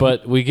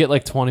 but we get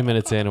like 20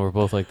 minutes in, and we're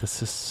both like,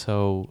 "This is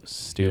so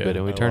stupid,"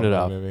 and we turned it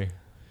off.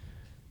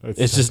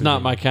 It's just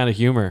not my kind of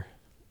humor,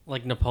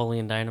 Like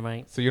Napoleon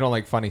Dynamite. So you don't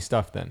like funny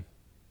stuff then?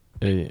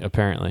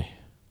 apparently.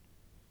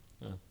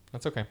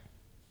 That's okay.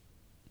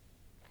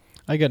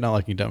 I get not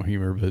liking dumb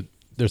humor, but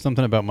there's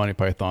something about Monty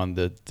Python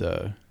that,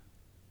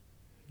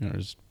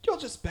 just, You're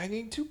just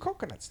banging two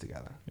coconuts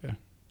together. yeah.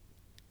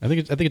 I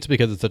think it's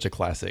because it's such a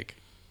classic.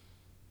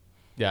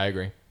 Yeah, I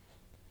agree.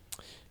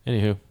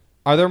 Anywho,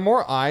 Are there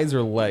more eyes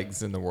or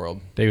legs in the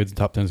world? David's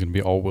top 10 is going to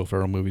be all Will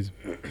Ferrell movies.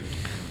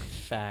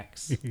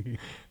 Facts.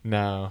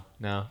 No.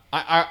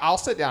 I'll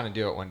sit down and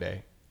do it one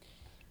day.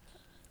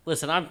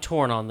 Listen, I'm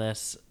torn on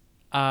this.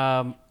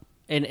 And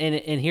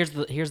here's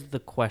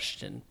the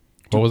question.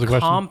 What was the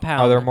question?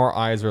 Compound, Are there more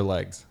eyes or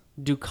legs?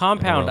 Do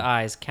compound Oh.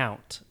 eyes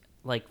count?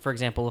 Like, for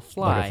example, a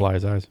fly. Like a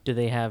fly's eyes. Do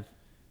they have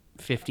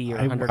 50 or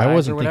I 100 eyes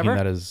wasn't or whatever?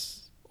 thinking that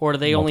as Or do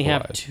they only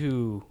multiple have eyes.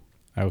 2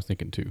 I was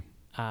thinking two.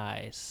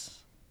 eyes?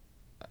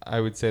 I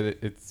would say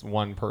that it's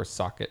one per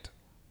socket.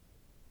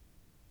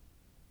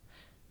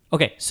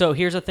 Okay, so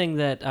here's a thing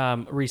that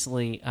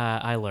recently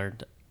I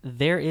learned.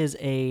 There is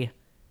a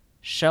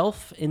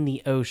shelf in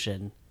the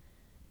ocean,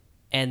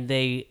 and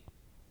they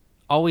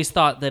always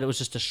thought that it was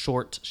just a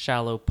short,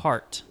 shallow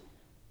part.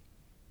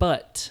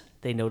 But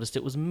they noticed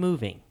it was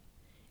moving,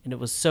 and it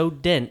was so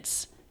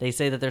dense, they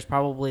say that there's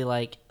probably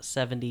like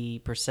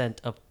 70%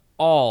 of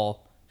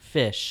all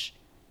fish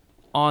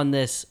on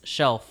this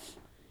shelf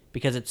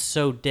because it's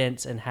so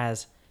dense and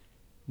has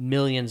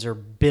millions or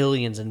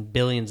billions and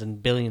billions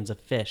and billions of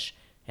fish.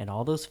 And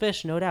all those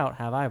fish, no doubt,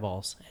 have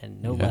eyeballs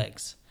and no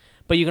legs.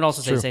 But you can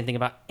also say the same thing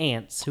about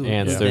ants, who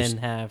Ants, there's-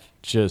 then have...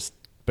 just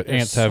But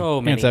There's ants have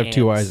so many ants have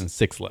 2 ants. eyes and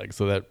 6 legs,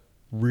 so that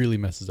really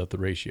messes up the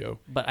ratio.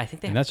 But I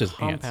think they And have that's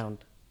just ants.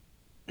 compound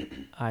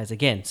eyes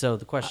again. So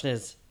the question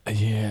is...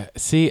 yeah.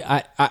 See,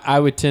 I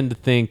would tend to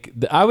think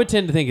at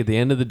the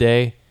end of the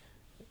day,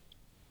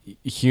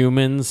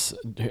 humans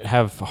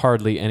have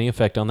hardly any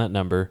effect on that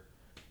number,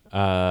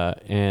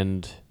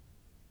 and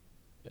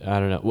I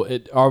don't know.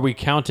 Are we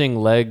counting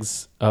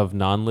legs of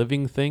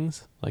non-living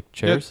things like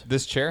chairs?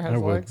 This chair has I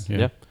would, legs?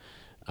 yeah.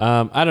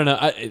 I don't know.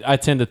 I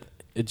tend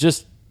to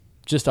just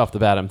off the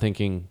bat. I'm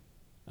thinking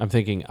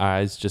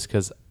eyes, just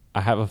because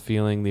I have a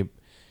feeling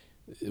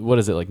what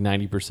is it, like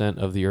 90%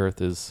 of the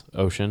Earth is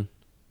ocean,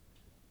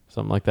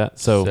 something like that.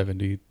 So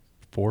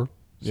 74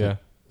 Yeah.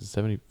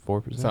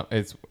 74%.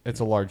 It's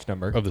a large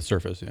number. of the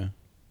surface, yeah.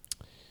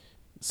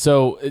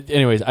 So,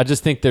 anyways, I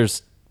just think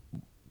there's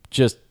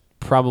just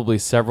probably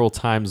several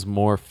times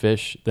more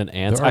fish than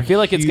ants. There are I feel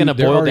like it's going to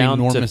there boil are down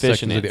to enormous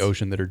fish and sections of ants. the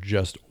ocean that are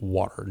just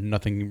water.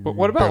 Nothing. But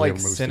what about barely like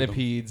ever moves through them.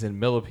 centipedes and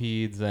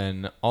millipedes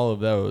and all of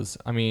those?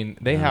 I mean,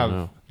 they I don't have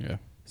know. Yeah.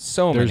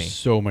 so There's many.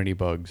 so many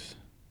bugs.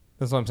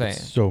 That's what I'm saying.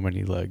 So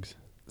many legs.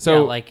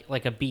 So yeah,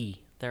 like a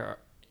bee. There are,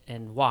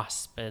 and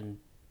wasp and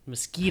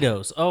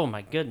mosquitoes. Oh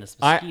my goodness,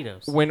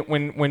 mosquitoes.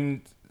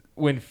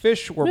 when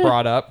fish were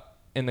brought up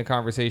in the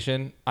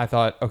conversation, I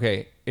thought,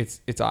 okay,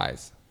 it's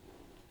eyes.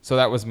 So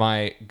that was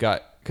my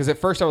gut. Because at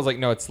first I was like,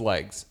 no, it's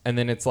legs, and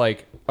then it's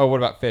like, oh, what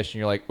about fish? And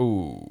you're like,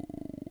 ooh,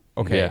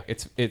 okay, Yeah.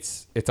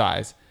 it's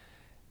eyes.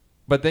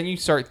 But then you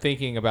start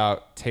thinking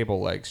about table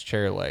legs,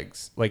 chair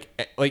legs,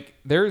 like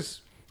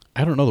there's.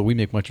 I don't know that we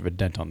make much of a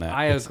dent on that.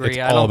 I It's- agree. It's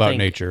I all don't about think,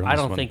 nature. on I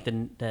this don't one.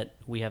 think that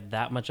we have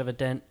that much of a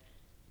dent.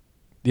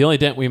 The only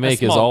dent we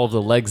make is small- all of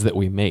the legs that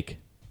we make.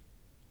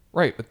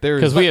 Right, but there's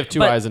Because we have 2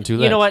 But eyes and 2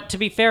 legs. You know what? To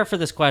be fair for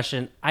this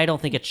question, I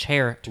don't think a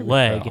chair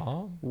leg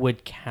wrong.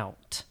 would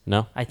count.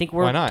 No? I think Why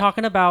we're not?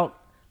 talking about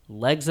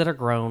legs that are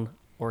grown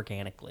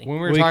organically. when we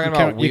were Well, you talking can about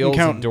count- you can wheels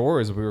count- and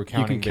doors, we were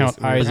counting. count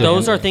basically- eyes But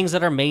those and- are things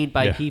that are made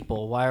by Yeah.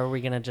 people. Why are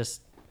we gonna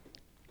just?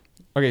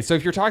 Okay, so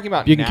if you're talking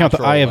about You can count the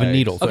natural eye of a legs-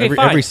 needle. So Okay, every,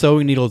 fine. every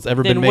sewing needle that's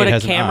ever Then been would made a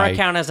has an camera eye.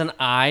 count as an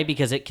eye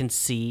because it can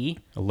see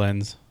A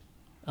lens.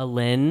 a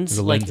lens? Is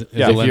a Like, lens, is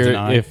Yeah, a if lens you're an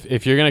eye?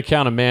 if you're gonna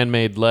count a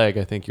man-made leg,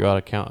 I think you ought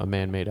to count a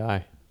man-made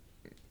eye.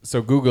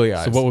 So googly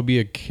eyes. So what would be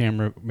a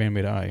camera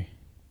man-made eye?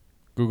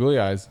 googly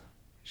eyes?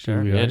 sure.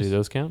 Googly Yeah, eyes? do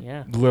those count?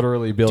 Yeah.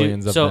 Literally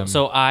billions of so them.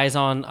 so eyes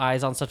on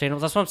stuffed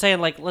animals. That's what I'm saying.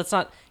 Like, let's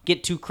not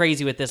get too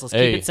crazy with this. Let's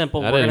Hey, keep it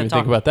simple. I We're didn't gonna even talk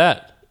think about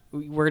that.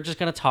 We're just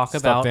gonna talk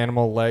Stuffed about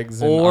animal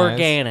legs and eyes.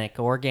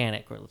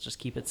 organic. Let's just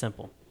keep it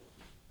simple.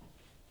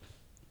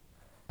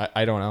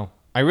 I don't know.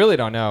 I really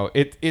don't know.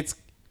 I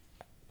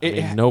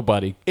mean,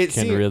 nobody it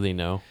can seem- really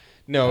know. I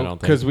No, don't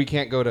because think. we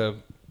can't go to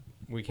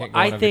on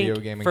I a video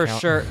think game and for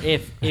count. sure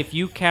if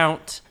you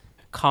count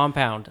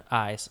compound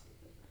eyes,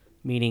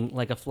 meaning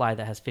like a fly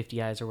that has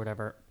 50 eyes or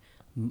whatever,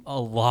 a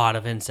lot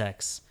of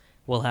insects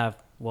will have.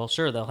 Well,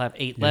 sure, they'll have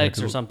 8 legs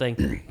 'cause or something,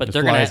 but the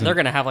they're flies gonna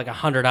and- have like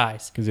 100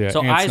 eyes. Because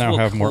so ants eyes now will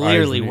have more eyes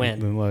clearly than, win.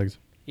 than legs.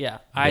 Yeah,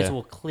 eyes Yeah.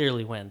 will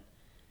clearly win.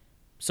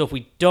 So if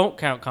we don't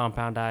count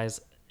compound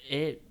eyes,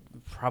 it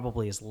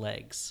probably is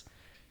legs.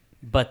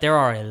 But there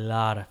are a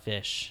lot of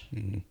fish.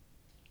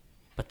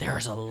 But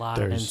there's a lot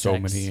of There's insects. so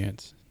many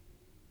ants.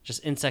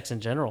 Just insects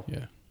in general.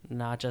 Yeah.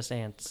 Not just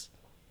ants.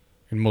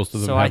 And most of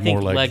them So have I think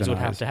more legs legs than would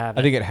have eyes. to have I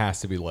it. think it has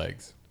to be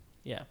legs.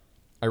 Yeah.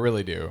 I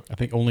really do. I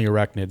think only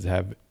arachnids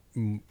have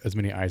as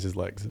many eyes as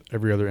legs.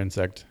 Every other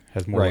insect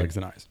has more Right. legs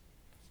than eyes.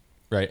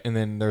 Right, and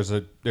then there's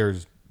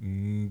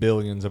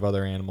billions of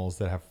other animals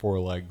that have 4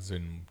 legs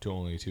and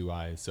only 2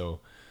 eyes. So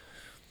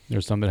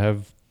There's some that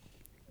have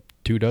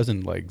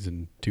 24 legs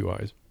and 2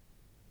 eyes.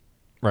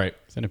 right,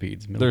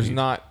 Centipedes. there's millipedes.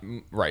 not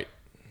right.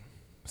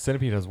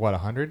 Centipede has what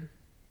 100,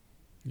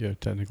 Yeah,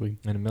 technically.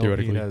 and a millipede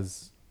Theoretically.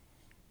 has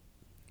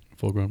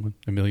Full grown one.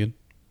 1 million?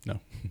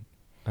 No.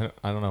 I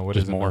don't know what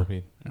Just is a more.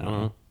 millipede. I don't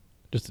know.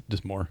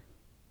 Just more.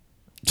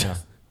 Yeah,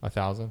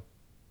 1,000.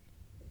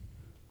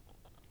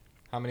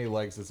 How many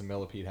legs does a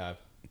millipede have?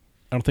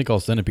 I don't think all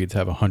centipedes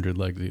have 100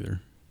 legs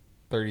either.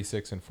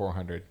 36 and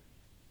 400.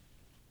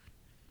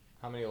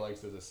 How many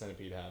legs does a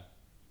centipede have?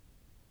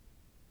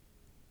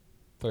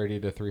 30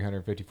 to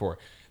 354.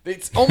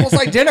 It's almost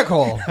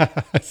identical.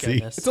 See?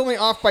 Goodness. It's only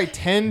off by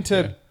 10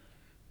 to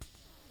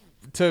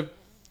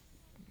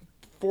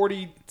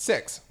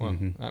 46. Well,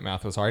 that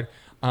math was hard.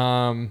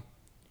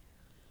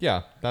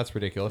 Yeah, that's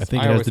ridiculous. I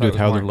think it has always to do thought with it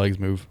how was their more. legs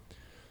move.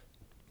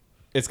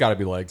 It's got to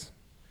be legs.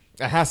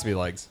 It has to be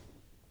legs.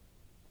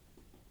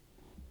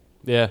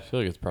 Yeah, I feel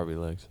like it's probably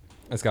legs.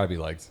 It's got to be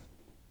legs.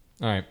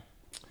 All right.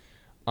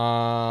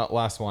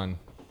 Last one.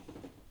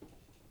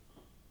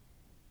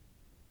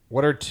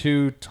 What are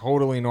 2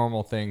 totally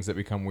normal things that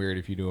become weird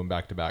if you do them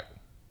back to back?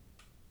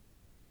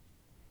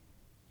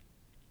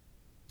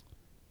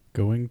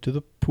 Going to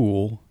the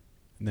pool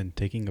and then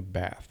taking a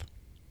bath.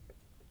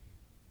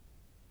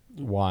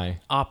 Why?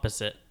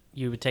 Opposite.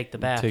 You would take the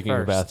bath Taking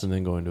first. a bath and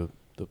then going to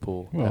the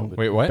pool. Well, That would-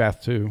 wait, what?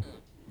 Bath too.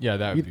 Yeah,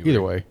 that would be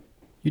Either weird. way.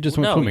 You just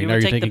No, went swimming. you Now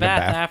would you're take the taking a bath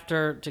bath.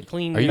 after to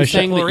clean Are the you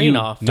saying that chlorine you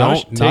off.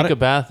 Not don't a- not take a- a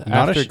bath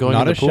not after a, going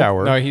not to a the pool?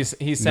 shower. No, he's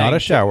saying Not a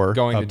shower,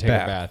 going a to take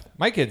bath. a bath.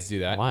 My kids do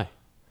that. Why?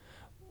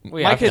 Well, My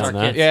yeah, kids, our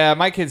kids. yeah,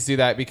 my kids do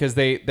that because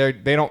they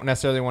don't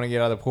necessarily want to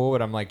get out of the pool,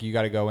 but I'm like, you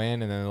got to go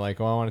in, and then they're like,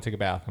 well, I want to take a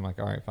bath. I'm like,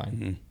 all right,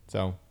 fine.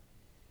 So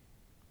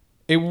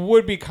it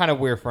would be kind of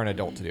weird for an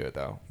adult to do it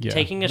though. Yeah.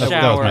 Taking a That was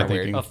shower, my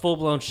thinking. a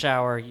full-blown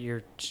shower,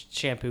 your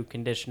shampoo,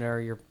 conditioner,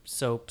 your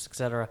soaps,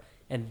 etc.,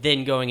 and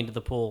then going into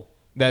the pool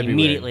That'd be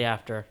immediately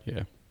after.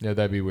 Yeah. Yeah,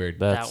 that'd be weird.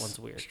 That's one's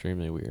weird.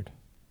 extremely weird.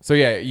 So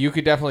yeah, you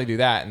could definitely do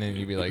that, and then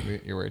you'd be like,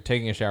 you're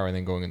taking a shower and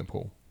then going in the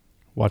pool.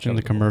 Watching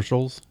the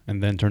commercials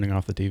and then turning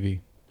off the TV.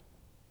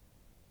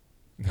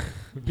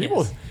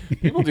 People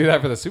do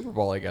that for the Super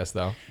Bowl, I guess,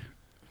 though.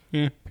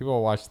 Yeah. People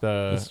will watch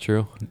the. That's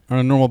true. On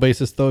a normal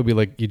basis, though, it'd be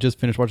like you just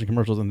finished watching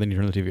commercials and then you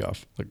turn the TV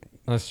off. Like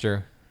That's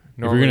true.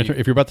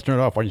 if you're about to turn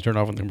it off, why don't you turn it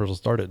off when the commercial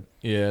started?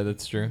 Yeah,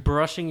 that's true.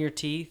 Brushing your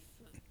teeth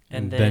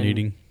and And then then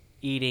eating.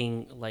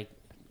 eating like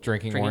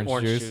Drinking drinking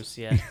orange orange juice.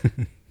 Yeah.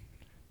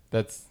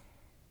 That's,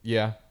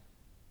 yeah.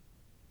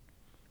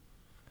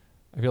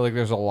 I feel like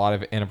there's a lot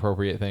of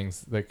inappropriate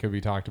things that could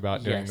be talked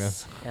about during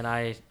this. And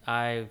I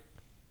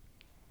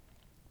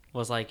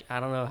was like, I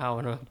don't know how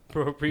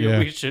inappropriate Yeah.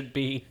 we should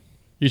be.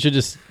 You should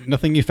just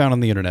nothing you found on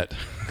the internet.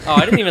 Oh,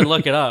 I didn't even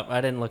look it up.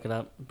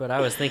 But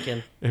I was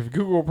thinking, If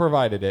Google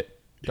provided it,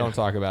 don't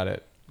talk about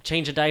it.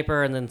 change a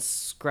diaper and then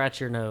scratch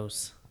your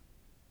nose.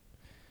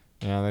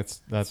 Yeah,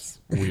 that's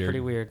weird. Pretty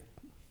weird.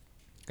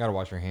 Gotta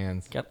wash your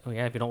hands. Yeah,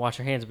 if you don't wash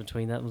your hands in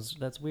between,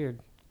 that's weird.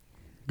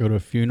 Go to a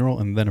funeral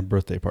and then a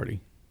birthday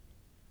party.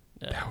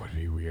 Yeah. That would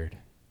be weird.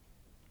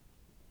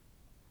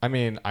 I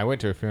mean, I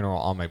went to a funeral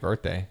on my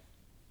birthday.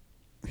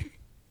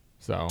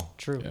 So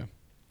True. Yeah.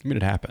 I mean,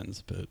 it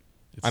happens, but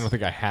I don't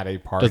think I had a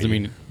party.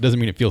 doesn't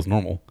mean it feels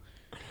normal.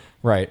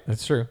 Right,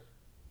 that's true.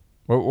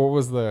 What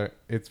was the?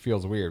 It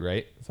feels weird,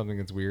 right? Something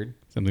that's weird.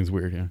 Something's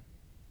weird, yeah.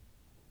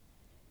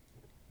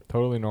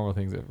 Totally normal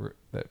things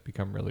that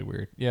become really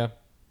weird. Yeah.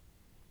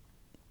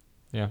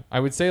 Yeah, I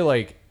would say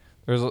like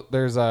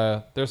there's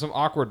some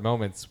awkward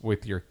moments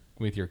with your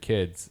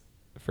kids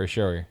for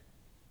sure.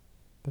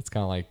 That's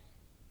kind of like,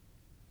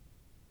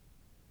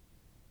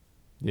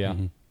 yeah.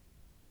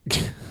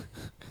 Mm-hmm.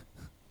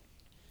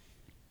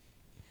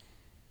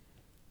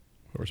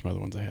 What were some other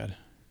ones I had?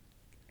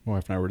 My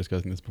wife and I were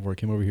discussing this before I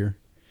came over here.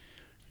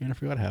 And I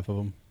forgot half of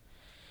them.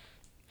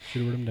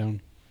 Should have wrote them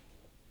down.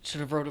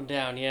 Should have wrote them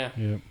down, yeah.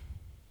 Yep.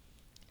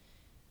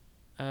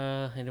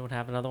 Anyone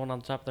have another one on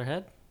the top of their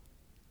head?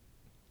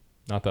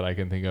 Not that I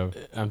can think of.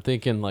 I'm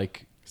thinking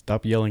like,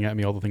 Stop yelling at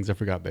me all the things I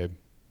forgot, babe.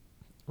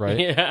 Right?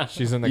 Yeah.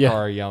 She's in the Yeah.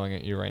 car yelling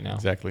at you right now.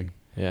 Exactly.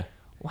 yeah,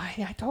 Why?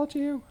 I told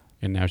you.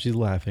 And now she's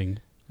laughing.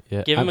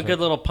 yeah. Give him a I'm- good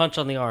little punch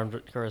on the arm,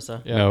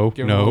 Carissa. Yeah, No,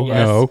 give him a no, little-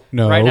 Yes.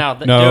 no, no. Right now.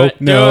 No, Do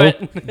it. no. Do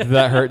it. Did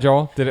that hurt,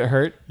 Joel? Did it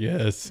hurt?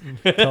 Yes.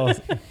 Tell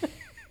us.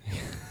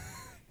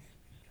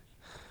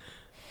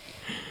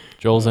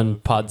 Joel's in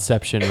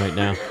Podception right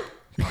now.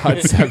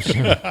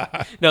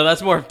 Podception. No,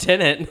 that's more of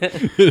Tenet.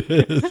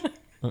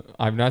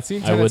 I've not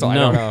seen I Tenet, so I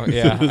wouldn't don't know.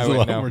 Yeah, There's I a would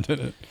lot know. more to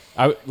it.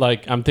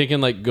 I'm thinking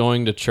like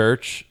going to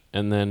church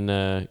and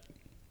then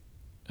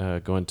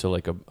going to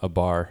like a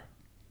bar.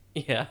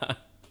 Yeah.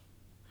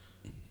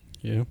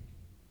 Yeah.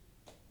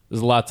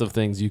 There's lots of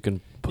things you can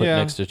put Yeah.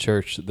 next to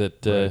church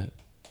that Right.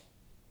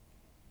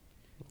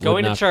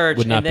 Going to church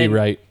would not and be then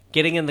right.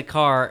 getting in the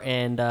car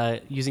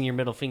and using your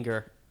middle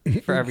finger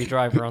for every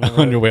driver on the road.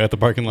 On your way out the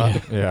parking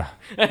lot. Yeah.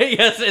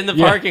 Yes, in the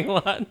Yeah. parking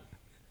lot.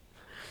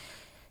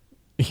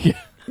 Yeah.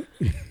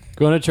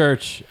 Going to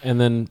church and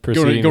then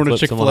proceeding Going to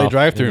flip someone Chick-fil-A off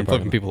drive-thru in and the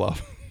flipping parking people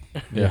off.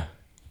 lot.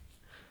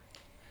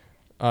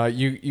 Yeah.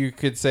 You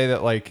could say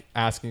that like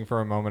asking for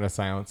a moment of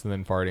silence and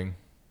then farting.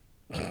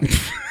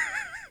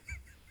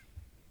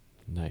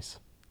 Nice.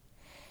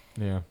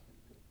 Yeah.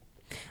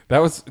 That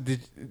was. Did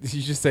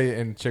you just say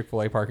in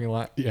Chick-fil-A parking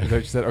lot? Yeah. Is that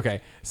what you said?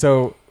 Okay.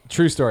 So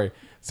true story.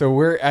 So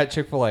we're at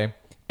Chick-fil-A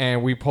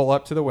and we pull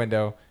up to the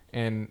window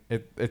and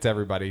it's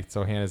everybody.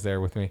 So Hannah's there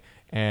with me,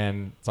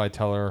 and so I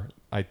tell her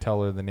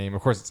the name.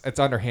 Of course, it's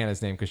under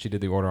Hannah's name because she did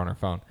the order on her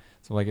phone.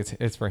 So I'm like,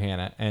 it's for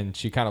Hannah, and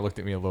she kind of looked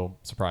at me a little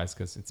surprised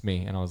because it's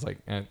me, and I was like,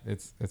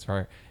 it's for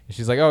her. And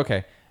she's like, oh,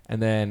 okay.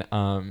 And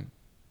then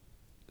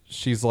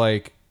she's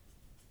like,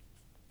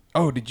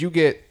 oh, did you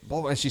get?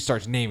 And she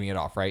starts naming it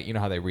off, right? You know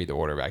how they read the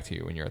order back to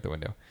you when you're at the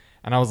window.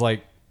 And I was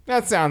like,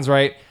 that sounds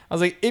right. I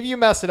was like, if you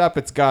mess it up,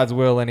 it's God's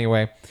will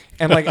anyway.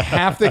 And like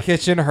half the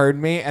kitchen heard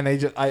me, and I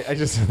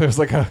just there was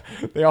like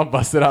they all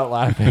busted out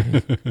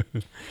laughing.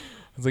 I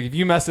was like, if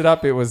you mess it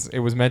up, it was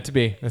meant to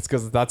be. It's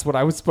because that's what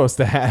I was supposed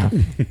to have.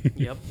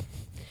 Yep.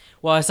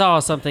 Well, I saw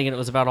something and it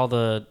was about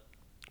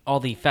all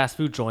the fast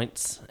food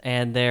joints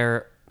and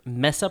their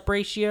mess up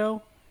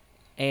ratio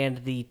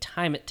and the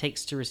time it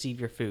takes to receive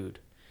your food.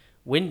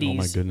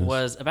 Wendy's goodness.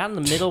 was about in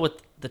the middle with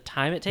the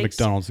time it takes.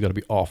 McDonald's got to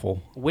be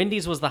awful.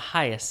 Wendy's was the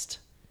highest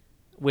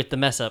with the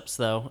mess ups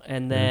though,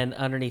 and then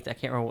underneath, I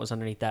can't remember what was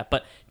underneath that,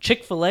 but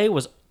Chick-fil-A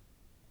was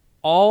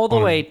all the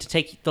way to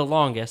take the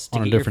longest to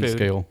On a get your different food.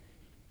 scale.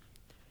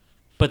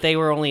 But they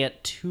were only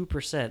at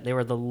 2%. They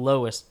were the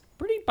lowest,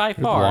 pretty by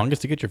The far.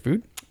 longest to get your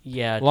food?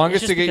 Yeah,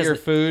 Longest it's to just get your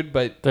because food,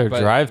 but Their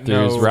drive-thrus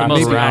no, wrapped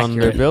most around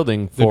their accurate.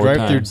 building The 4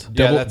 drive-thru times.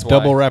 Yeah, that's why.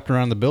 double wrapped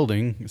around the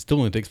building. It still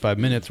only takes 5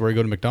 minutes. Where you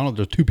go to McDonald's,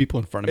 there's 2 people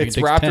in front of me. It's It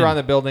takes wrapped 10. around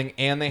the building,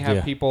 and they have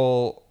Yeah.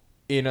 people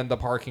in the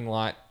parking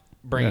lot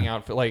bringing Yeah.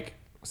 out like.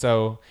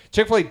 So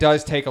Chick-fil-A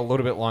does take a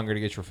little bit longer to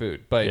get your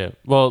food, but Yeah.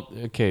 Well,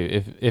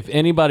 okay. If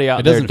anybody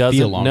out It there doesn't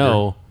feel doesn't longer.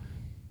 know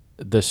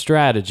the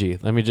strategy,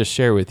 let me just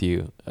share with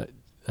you.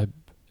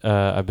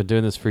 I've been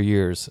doing this for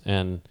years,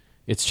 and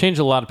it's changed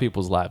a lot of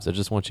people's lives. I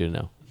just want you to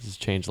know this has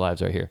changed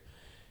lives right here.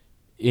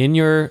 In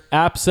your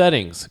app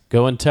settings,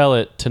 go and tell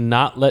it to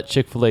not let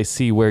Chick-fil-A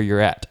see where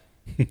you're at.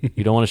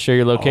 You don't want to share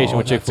your location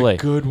with Chick-fil-A.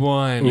 That's a good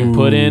one. You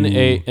put in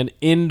an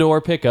indoor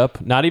pickup,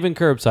 not even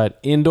curbside,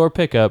 indoor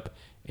pickup,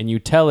 and you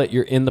tell it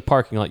you're in the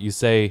parking lot. You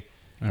say,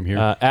 I'm here.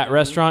 at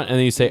restaurant, and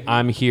then you say,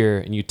 I'm here,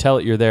 and you tell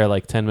it you're there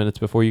like 10 minutes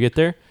before you get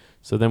there.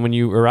 So then when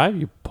you arrive,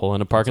 you pull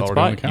in a parking already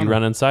on the spot, you counter.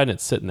 run inside, and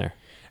it's sitting there.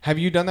 Have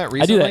you done that I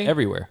recently? do that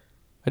everywhere.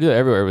 I do that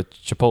everywhere with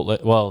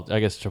Chipotle. Well, I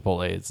guess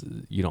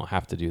Chipotle, you don't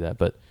have to do that,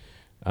 but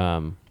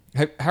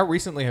How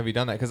recently have you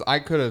done that? Because I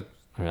could have.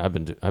 I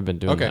mean, I've been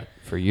doing Okay. that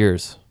for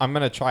years. I'm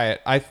gonna try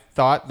it. I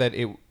thought that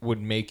it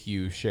would make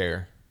you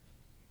share.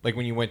 Like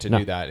when you went to No.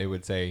 do that, it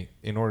would say,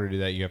 in order to do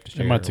that, you have to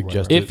share. might or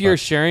suggest whatever. If you're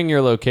sharing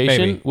your location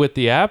Maybe. with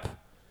the app,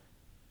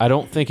 I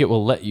don't think it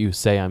will let you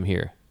say I'm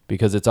here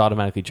because it's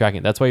automatically tracking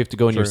it. That's why you have to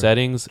go in your True.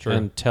 settings True.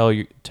 and tell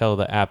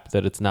the app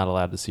that it's not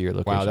allowed to see your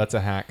location. Wow, that's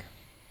a hack.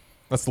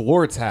 That's the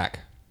Lord's hack,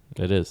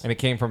 it is. and it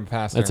came from a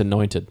pastor. That's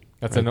anointed.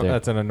 That's right there.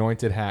 that's an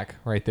anointed hack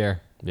right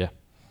there. Yeah.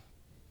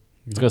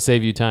 It's gonna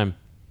save you time.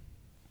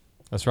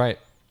 That's right.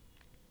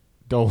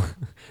 Don't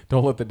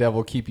let the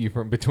devil keep you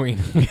from between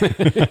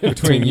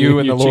between you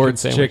and the your chicken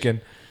Lord's sandwich.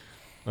 chicken.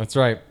 That's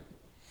right.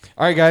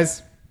 All right,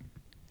 guys.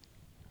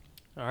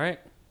 All right.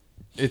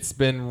 It's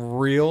been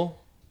real.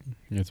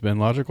 It's been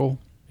logical.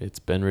 It's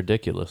been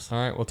ridiculous. All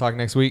right, we'll talk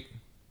next week.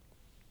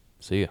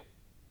 See ya.